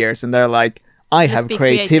 30 years and they're like, I have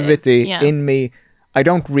creativity in me. I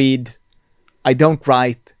don't read, I don't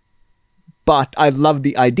write, but I love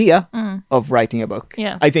the idea of writing a book.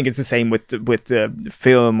 Yeah. I think it's the same with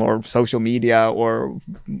film or social media or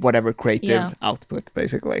whatever creative output,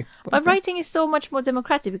 basically. But writing is so much more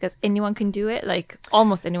democratic because anyone can do it. Like,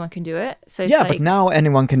 almost anyone can do it. So it's but now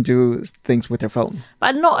anyone can do things with their phone.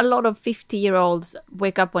 But not a lot of 50-year-olds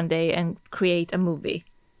wake up one day and create a movie.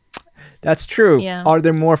 That's true. Yeah. Are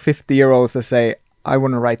there more 50-year-olds that say, I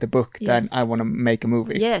want to write a book than I want to make a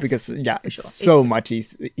movie? Yes. Because, it's so much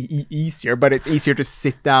easier, but it's easier to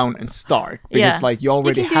sit down and start. Because, like, you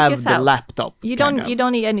already have the laptop. You don't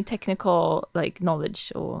need any technical, like,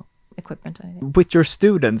 knowledge or equipment or anything. With your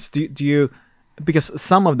students, do you... Because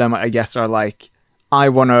some of them, I guess, are like, I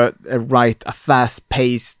want to write a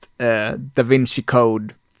fast-paced Da Vinci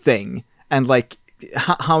Code thing. And, like,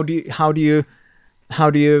 how do you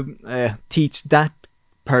teach that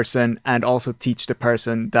person and also teach the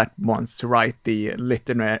person that wants to write the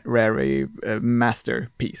literary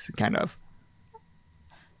masterpiece, kind of?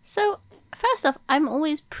 So, first off, I'm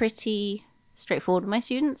always pretty straightforward with my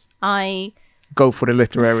students. I go for the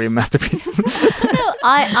literary masterpiece. No,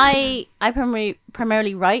 I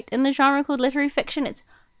primarily write in the genre called literary fiction. It's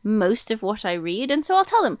most of what I read, and so I'll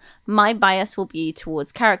tell them my bias will be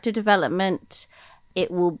towards character development.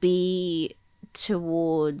 It will be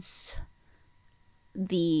towards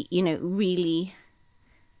the, you know, really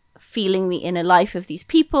feeling the inner life of these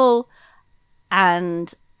people.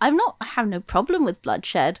 And I have no problem with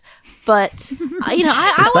bloodshed, but you know,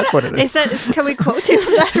 I Is that what it is? Can we quote you on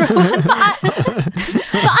that, Rowan?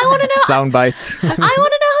 but I want to know. Soundbite. I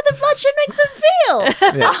want to know how the bloodshed makes them feel.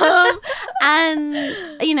 And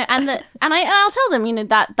you know, and I'll tell them, you know,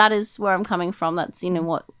 that is where I'm coming from. That's, you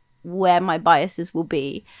know, where my biases will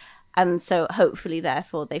be, and so hopefully,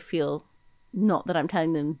 therefore, they feel Not that I'm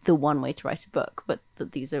telling them the one way to write a book, but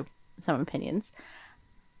that these are some opinions.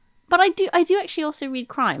 But I do actually also read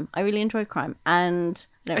crime. I really enjoy crime, and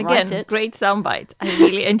I don't write it. Great soundbite. I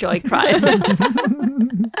really enjoy crime.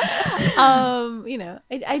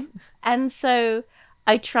 And so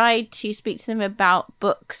I try to speak to them about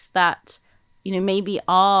books that, maybe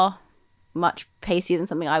are much pacier than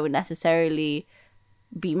something I would necessarily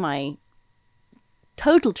be my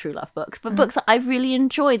total true love books, but books that I've really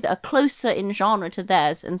enjoyed that are closer in genre to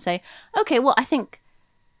theirs, and say, okay, well, I think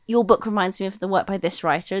your book reminds me of the work by this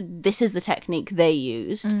writer. This is the technique they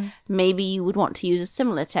used. Maybe you would want to use a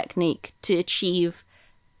similar technique to achieve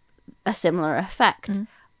a similar effect.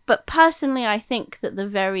 But personally, I think that the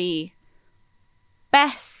very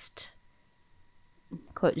best,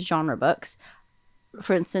 quote, genre books,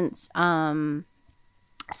 for instance,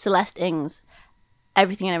 Celeste Ng's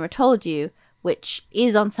Everything I Never Told You, which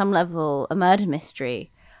is on some level a murder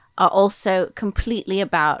mystery, are also completely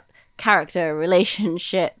about character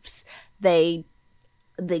relationships. They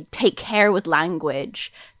take care with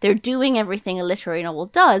language. They're doing everything a literary novel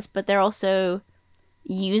does, but they're also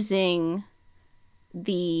using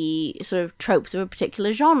the sort of tropes of a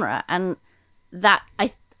particular genre. And that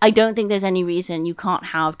I don't think there's any reason you can't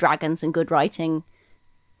have dragons and good writing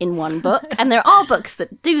in one book. And there are books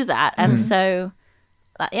that do that. And so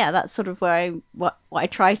that's sort of where what I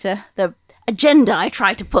try to, the agenda I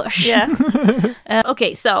try to push. Yeah.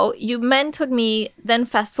 Okay, so you mentored me, then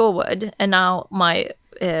fast forward, and now my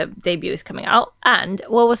debut is coming out. And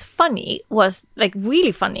what was funny was, like,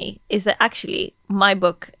 really funny, is that actually my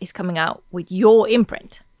book is coming out with your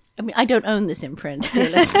imprint. I mean, I don't own this imprint, dear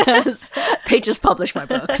listeners. They just publish my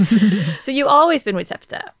books. So you've always been with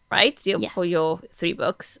Scepter, right? Yes. For your 3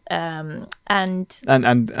 books. And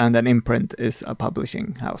an imprint is a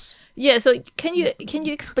publishing house. yeah, so can you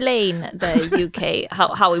explain the UK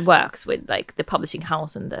how it works with, like, the publishing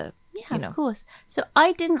house and the Of course. So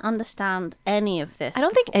I didn't understand any of this. I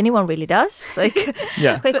don't think anyone really does. Like,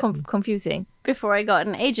 Yeah. it's quite confusing. Before I got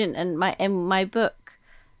an agent, and in my book,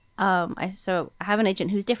 I have an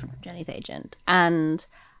agent who's different from Jenny's agent, and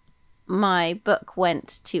my book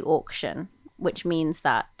went to auction, which means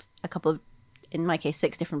that a couple of, in my case,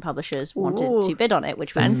 6 different publishers wanted to bid on it,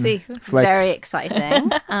 which was Fancy. Flex. very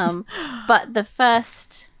exciting. But the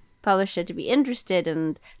first publisher to be interested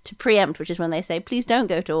and to preempt, which is when they say, please don't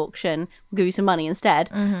go to auction, we'll give you some money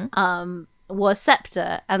instead, was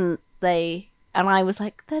Scepter. And I was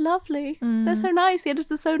like, they're lovely. They're so nice. The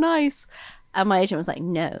editor's so nice. And my agent was like,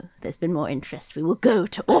 no, there's been more interest. We will go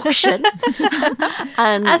to auction.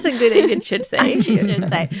 And As a good agent should say. she should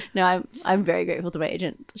say. No, I'm very grateful to my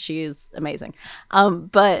agent. She is amazing.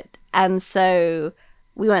 And so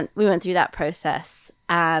we went through that process,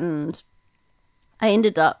 and I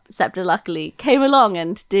ended up, Scepter luckily came along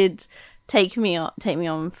and did take me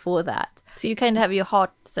on for that. So you kind of have your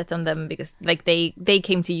heart set on them because, like, they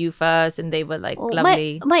came to you first and they were, like, Well,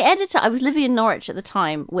 lovely. My editor, I was living in Norwich at the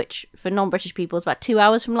time, which for non-British people is about 2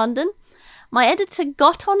 hours from London. My editor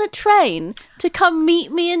got on a train to come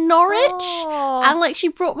meet me in Norwich, and, like, she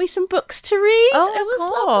brought me some books to read. Oh, it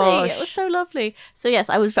was lovely. It was so lovely. So yes,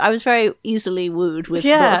 I was very easily wooed with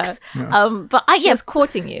books. But She was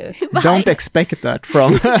courting you. Don't expect that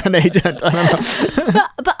from an agent. I don't know.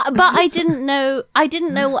 but I didn't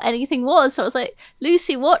know what anything was. So I was like,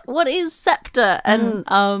 Lucy, what is Scepter?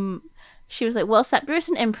 And she was like, well, Scepter is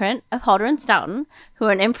an imprint of Hodder and Stoughton, who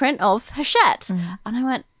are an imprint of Hachette. And I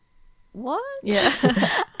went, what? Yeah.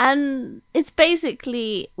 And it's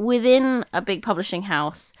basically within a big publishing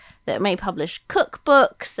house that may publish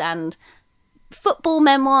cookbooks and football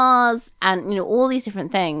memoirs and, all these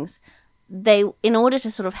different things. They, in order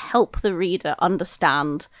to sort of help the reader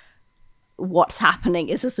understand what's happening,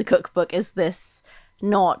 is this a cookbook, is this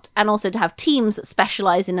not, and also to have teams that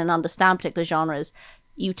specialize in and understand particular genres,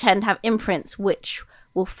 you tend to have imprints which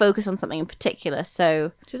will focus on something in particular.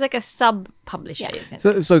 So Just like a sub-publisher. Yeah. You can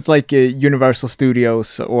say. So it's like Universal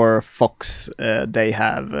Studios or Fox. They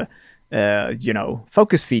have,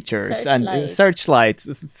 focus features and searchlights,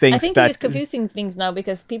 things I think that. it is confusing things now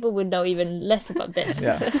because people would know even less about this.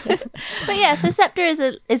 Yeah. but yeah, so Scepter is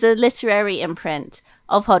a literary imprint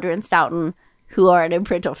of Hodder and Stoughton, who are an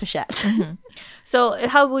imprint of Hachette. So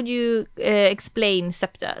how would you explain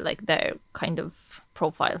Scepter, like their kind of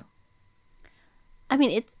profile? I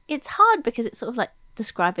mean, it's hard because it's sort of like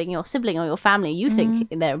describing your sibling or your family. You think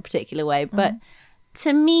in their particular way, but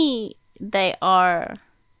to me, they are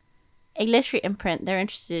a literary imprint. They're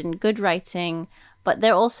interested in good writing, but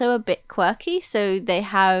they're also a bit quirky. So they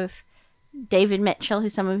have David Mitchell, who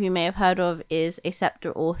some of you may have heard of, is a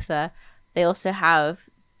Scepter author. They also have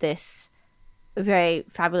this a very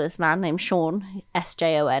fabulous man named Sean,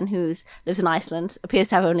 Sjon, who lives in Iceland, appears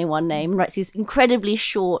to have only one name, and writes these incredibly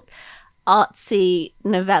short, artsy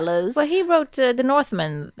novellas. Well, he wrote The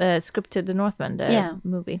Northman, script to The Northman, the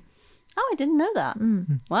movie. Oh, I didn't know that.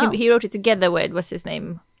 Wow. He wrote it together with, what's his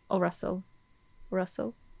name? Oh, Russell,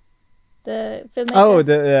 the filmmaker. Oh,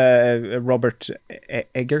 the Robert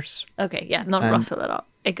Eggers. Okay, yeah, not Russell at all.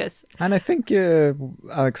 Eggers. And I think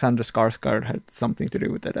Alexander Skarsgård had something to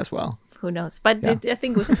do with it as well. Who knows? But I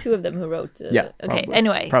think it was the two of them who wrote. Yeah. Okay. Probably.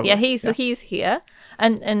 Anyway, Probably. he's here,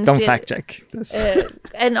 and Don't fact check.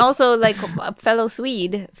 and also like a fellow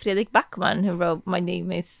Swede, Fredrik Backman, who wrote "My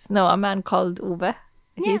Name Is A Man Called Ove."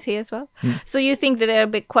 He's here as well. So you think that they're a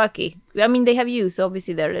bit quirky? I mean, they have you, so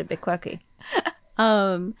obviously they're a bit quirky.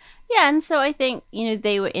 Yeah, and so I think,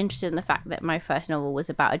 they were interested in the fact that my first novel was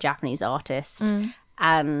about a Japanese artist,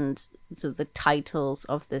 and so the titles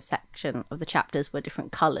of the section of the chapters were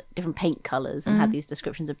different paint colors, and had these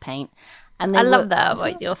descriptions of paint. And I love that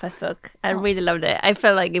about your first book. I really loved it. I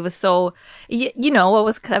felt like it was so, you know, what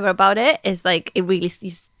was clever about it is like it really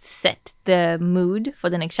set the mood for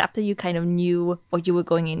the next chapter. You kind of knew what you were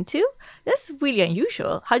going into. That's really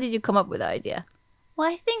unusual. How did you come up with the idea? Well,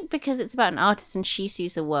 I think because it's about an artist and she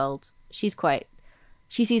sees the world, she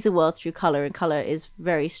sees the world through color, and color is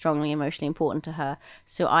very strongly emotionally important to her.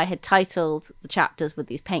 So I had titled the chapters with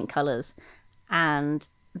these paint colors, and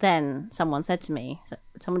then someone said to me,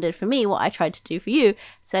 someone did for me what I tried to do for you,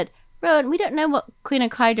 said, Rowan, we don't know what Queen of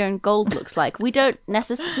Kaido in gold looks like. We don't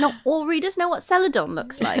not all readers know what Celadon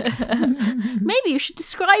looks like. Maybe you should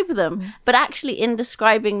describe them. But actually in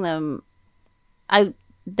describing them,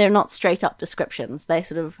 they're not straight up descriptions. They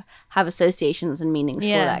sort of have associations and meanings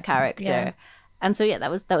for that character. Yeah. And so, that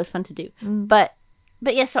was fun to do. But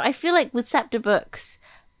yeah, so I feel like with Scepter books,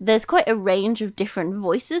 there's quite a range of different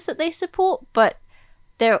voices that they support, but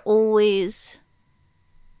they're always,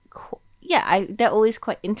 they're always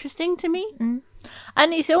quite interesting to me.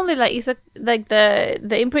 And it's only like,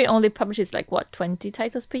 the imprint only publishes 20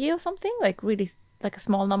 titles per year or something? Like really, like a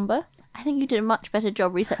small number? I think you did a much better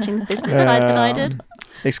job researching the business side than I did.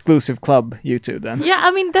 Exclusive club, you two then. Yeah,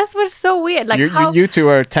 I mean, that's what's so weird. Like you two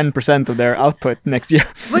are 10% of their output next year.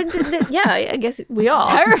 But I guess we are.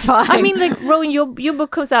 Terrifying. I mean, like, Rowan, your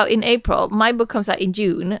book comes out in April. My book comes out in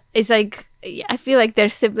June. It's like, I feel like they're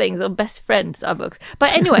siblings or best friends, our books.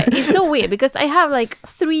 But anyway, it's so weird because I have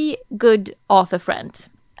 3 good author friends.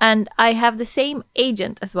 And I have the same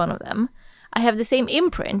agent as one of them. I have the same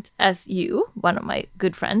imprint as you, one of my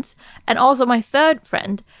good friends. And also my third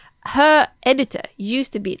friend, her editor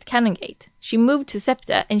used to be at Canongate. She moved to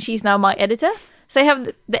Scepter and she's now my editor. So I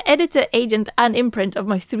have the editor, agent, and imprint of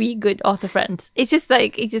my 3 good author friends. It's just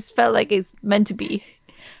it just felt like it's meant to be.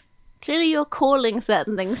 Clearly you're calling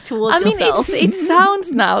certain things towards yourself. It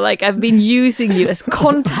sounds now like I've been using you as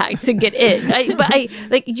contacts to get in.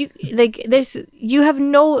 You have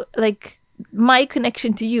no, my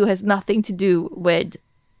connection to you has nothing to do with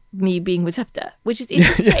me being with Scepter, which is it's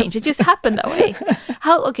just strange. It just happened that way.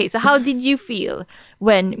 So how did you feel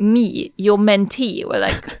when me, your mentee, were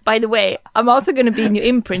like, by the way, I'm also going to be in your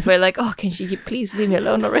imprint, where can she please leave me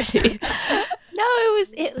alone already? No,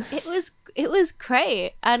 it was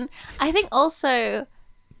great. And I think also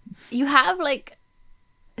you have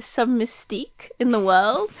some mystique in the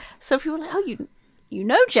world. So people are like, oh, you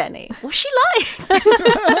know Jenny. What's she like?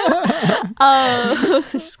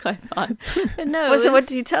 Which is quite fun. But no. So what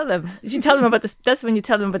do you tell them? Did you tell them about that's when you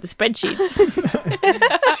tell them about the spreadsheets.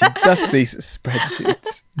 She does these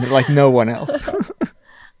spreadsheets like no one else.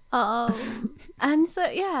 And so,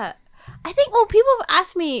 yeah. I think, people have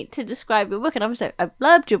asked me to describe your book, and I'm like, I've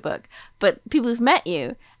loved your book, but people who've met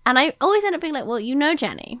you, and I always end up being like, well, you know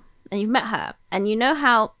Jenny, and you've met her, and you know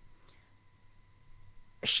how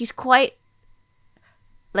she's quite,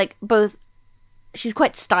 she's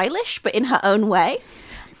quite stylish, but in her own way,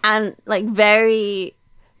 and, very,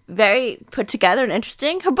 very put together and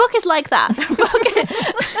interesting. Her book is like that. Her book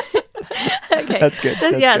Okay, that's good.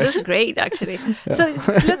 That's great, actually. Yeah. So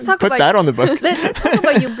let's talk about that on the book. Let's talk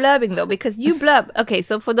about you blurbing though, because you blurb. Okay,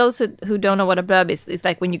 so for those who don't know what a blurb is, it's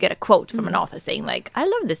like when you get a quote from an author saying "I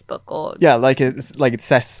love this book," or it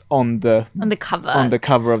says on the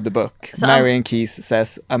cover of the book. So Marian Keyes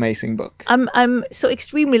says "amazing book." I'm so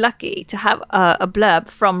extremely lucky to have a blurb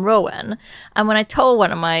from Rowan, and when I told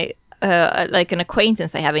one of my an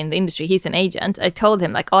acquaintance I have in the industry, he's an agent. I told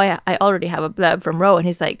him I already have a blurb from Rowan.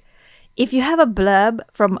 He's like, if you have a blurb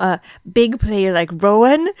from a big player like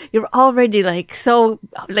Rowan, you're already like so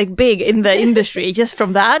like big in the industry just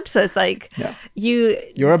from that. So it's like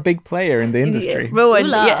you're a big player in the industry. Rowan,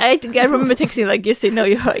 yeah, I remember texting like you say, no,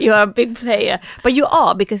 you are a big player, but you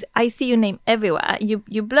are, because I see your name everywhere. You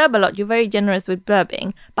blurb a lot. You're very generous with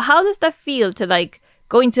blurbing. But how does that feel to like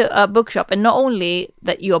go into a bookshop and not only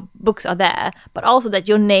that your books are there, but also that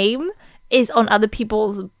your name is on other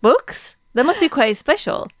people's books? That must be quite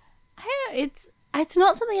special. It's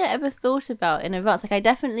not something I ever thought about in advance. Like, I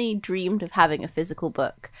definitely dreamed of having a physical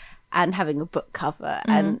book and having a book cover.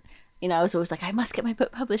 And, you know, I was always like, I must get my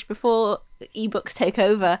book published before ebooks take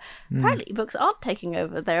over. Apparently, ebooks aren't taking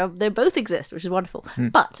over. They both exist, which is wonderful.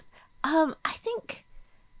 But I think,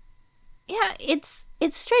 yeah, it's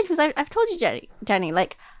strange because I've told you, Jenny,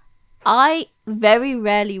 like, I very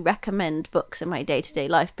rarely recommend books in my day-to-day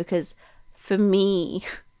life because for me...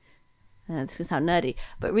 this can sound nerdy,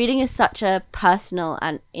 but reading is such a personal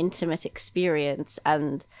and intimate experience,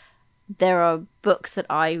 and there are books that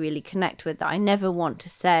I really connect with that I never want to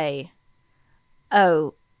say,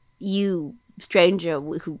 oh, you stranger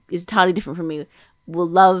who is entirely different from me will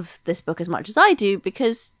love this book as much as I do,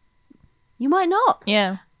 because you might not.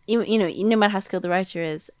 Yeah. You know, no matter how skilled the writer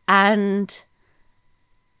is. And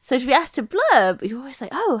so to be asked to blurb, you're always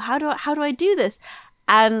like, oh, how do I do this?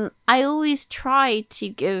 And I always try to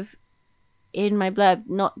give in my blurb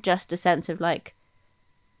not just a sense of like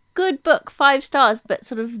good book, 5 stars, but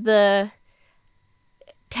sort of the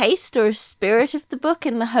taste or spirit of the book,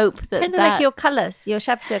 in the hope that kind of like your colors, your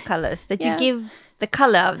chapter colors, that you give the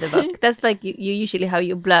color of the book. That's like you usually how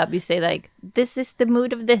you blurb. You say like, this is the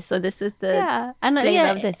mood of this, or this is the flavor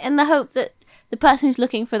of this, in the hope that the person who's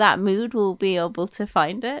looking for that mood will be able to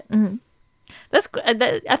find it.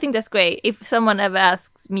 I think that's great. If someone ever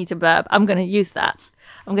asks me to blurb, I'm going to use that.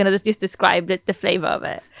 I'm going to just describe the flavor of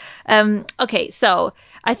it. Okay, so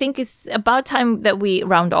I think it's about time that we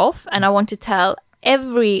round off. And I want to tell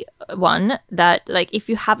everyone that, like, if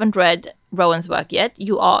you haven't read Rowan's work yet,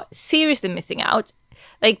 you are seriously missing out.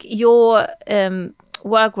 Like, your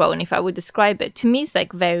work, Rowan, if I would describe it, to me, it's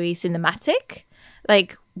like very cinematic.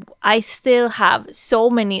 Like, I still have so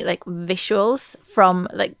many like visuals from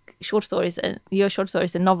like short stories and your short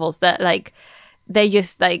stories and novels that like they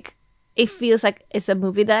just like, it feels like it's a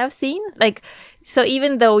movie that I've seen. Like, so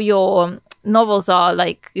even though your novels are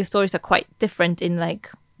like, your stories are quite different in like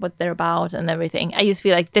what they're about and everything, I just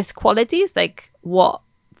feel like this quality is like what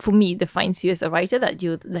for me defines you as a writer, that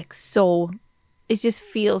you like, so it just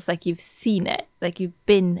feels like you've seen it, like you've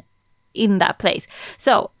been in that place.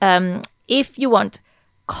 So if you want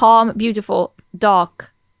calm, beautiful,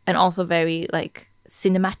 dark, and also very like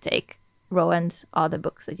cinematic, Rowan's are the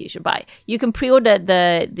books that you should buy. You can pre-order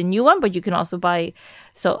the new one, but you can also buy.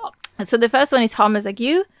 So the first one is Harmless Like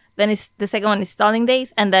You. Then the second one is Starling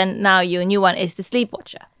Days, and then now your new one is The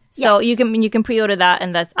Sleepwatcher. So you can pre-order that,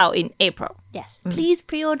 and that's out in April. Yes, please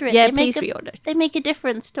pre-order it. Yeah, please pre-order. They make a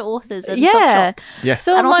difference to authors and bookshops. Yes,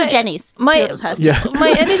 so and also Jenny's. My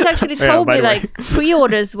editor actually told me like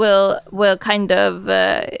pre-orders will kind of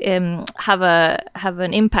have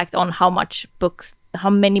an impact on how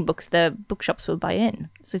many books the bookshops will buy in.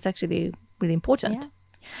 So it's actually really important. Yeah.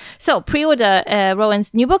 So pre-order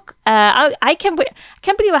Rowan's new book. I can't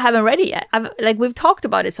believe I haven't read it yet. We've talked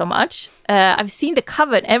about it so much. I've seen the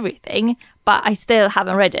cover and everything, but I still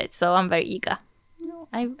haven't read it. So I'm very eager.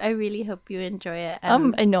 I really hope you enjoy it.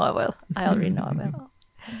 I know I will. I already know I will.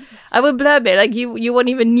 I will blurb it. Like you won't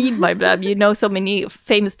even need my blurb. You know so many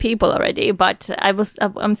famous people already. But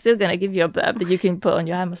I'm still gonna give you a blurb that you can put on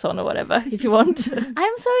your Amazon or whatever if you want.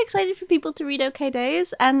 I'm so excited for people to read OK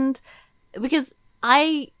Days, and because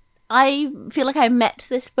I feel like I met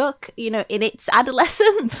this book, you know, in its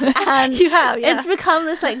adolescence, and you have, it's become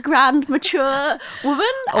this like grand, mature woman.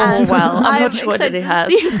 Oh well, I'm not sure that it has.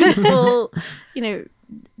 People, you know,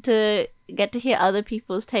 to get to hear other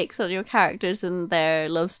people's takes on your characters and their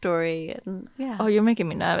love story, and Oh, you're making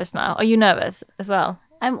me nervous now. Are you nervous as well?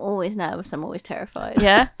 I'm always nervous. I'm always terrified.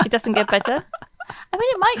 Yeah, it doesn't get better. I mean,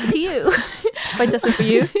 it might for you, but it doesn't for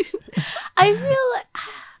you. I feel like.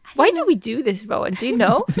 Why do we do this, Rowan? Do you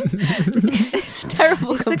know? It's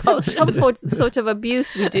terrible. It's like some sort of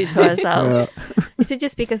abuse we do to ourselves. Yeah. Is it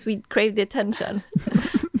just because we crave the attention?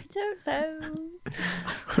 I don't know.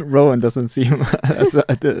 Rowan doesn't seem as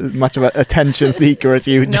much of an attention seeker as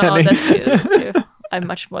you, Jenny. No, that's true. That's true. I'm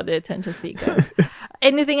much more the attention seeker.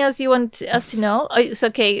 Anything else you want us to know? It's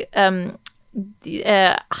okay.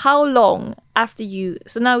 How long after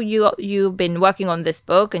so now you've been working on this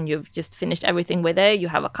book and you've just finished everything with it, you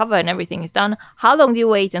have a cover and everything is done, how long do you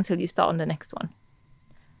wait until you start on the next one?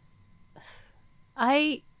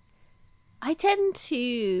 I I tend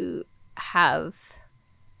to have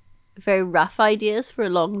very rough ideas for a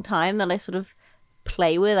long time that I sort of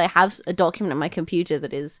play with. I have a document on my computer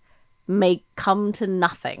that may come to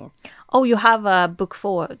nothing. Oh, you have a book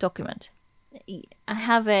 4 document. I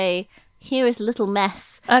have here is a little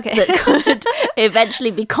mess Okay. that could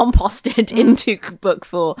eventually be composted into book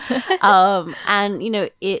 4.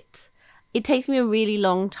 And, it takes me a really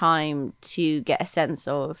long time to get a sense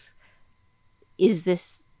of, is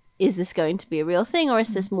this going to be a real thing, or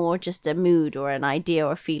is this more just a mood or an idea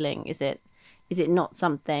or feeling? Is it not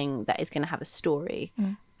something that is going to have a story?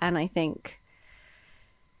 And I think,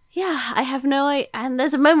 I have no idea. And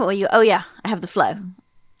there's a moment where I have the flow.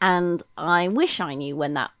 And I wish I knew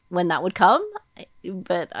when that would come.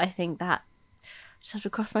 But I think that I just have to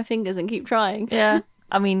cross my fingers and keep trying. Yeah.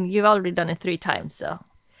 I mean, you've already done it 3 times, so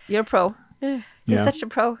you're a pro. You're such a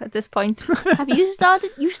pro at this point. Have you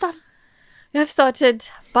started? You started? I've started,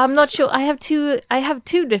 but I'm not sure. I have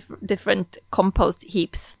two different compost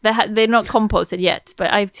heaps. They're not composted yet,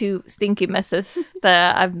 but I have 2 stinky messes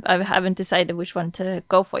that I haven't decided which one to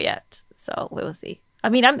go for yet. So we'll see. I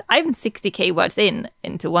mean, I'm 60k words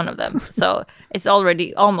into one of them, so it's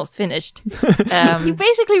already almost finished. You've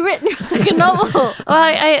basically written your second novel. Well,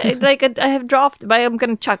 I have drafted, but I'm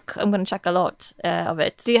gonna chuck a lot of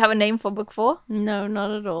it. Do you have a name for book 4? No,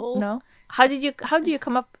 not at all. No. How do you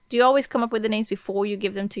come up? Do you always come up with the names before you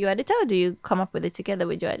give them to your editor, or do you come up with it together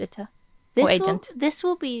with your editor or agent? This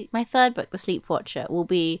will be my 3rd book, The Sleepwatcher, will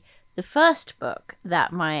be the first book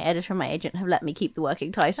that my editor and my agent have let me keep the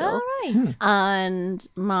working title. All right. And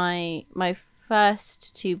my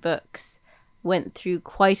first 2 books went through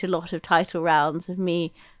quite a lot of title rounds of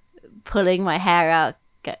me pulling my hair out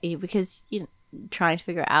because trying to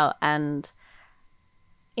figure it out. And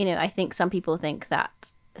I think some people think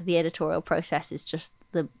that the editorial process is just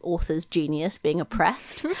the author's genius being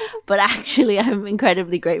oppressed, but actually I'm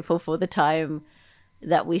incredibly grateful for the time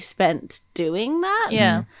that we spent doing that.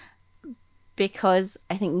 Yeah. Because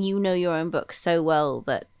I think your own book so well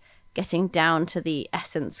that getting down to the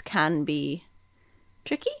essence can be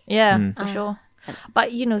tricky. Yeah, for sure.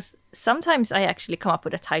 But sometimes I actually come up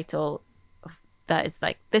with a title that is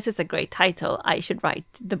like, this is a great title, I should write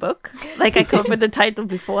the book. Like I come up with the title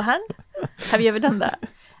beforehand. Have you ever done that?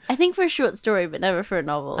 I think for a short story, but never for a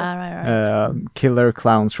novel. Right. Killer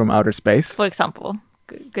Clowns from Outer Space. For example.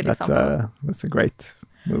 Good example. That's a great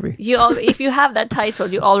movie. If you have that title,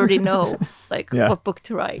 you already know what book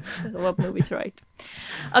to write, what movie to write.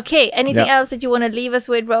 Okay, anything else that you want to leave us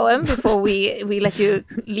with, Rowan, before we let you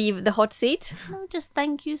leave the hot seat? No, just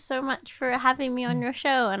thank you so much for having me on your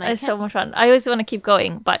show. And it's so much fun. I always want to keep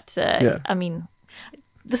going, but I mean,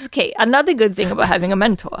 this is okay. Another good thing about having a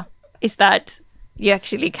mentor is that you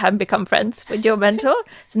actually can become friends with your mentor.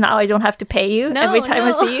 So now I don't have to pay you every time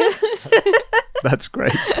I see you. That's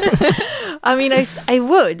great. I mean, I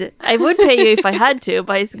would pay you if I had to,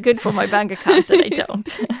 but it's good for my bank account that I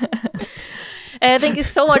don't. Thank you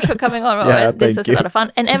so much for coming on, Rowan. Yeah, this was a lot of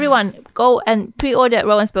fun. And everyone, go and pre-order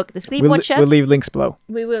Rowan's book, The Sleepwatcher. We'll leave links below.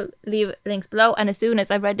 We will leave links below. And as soon as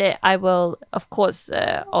I've read it, I will, of course,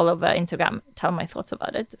 all over Instagram tell my thoughts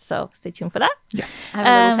about it. So stay tuned for that. Yes. I'm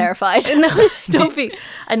a little terrified. No, don't be.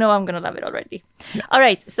 I know I'm going to love it already. Yeah. All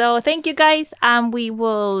right. So thank you, guys. And we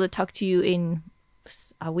will talk to you in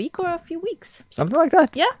a week or a few weeks. Something like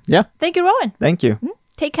that. Yeah. Yeah. Thank you, Rowan. Thank you.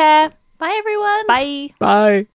 Take care. Bye, everyone. Bye. Bye.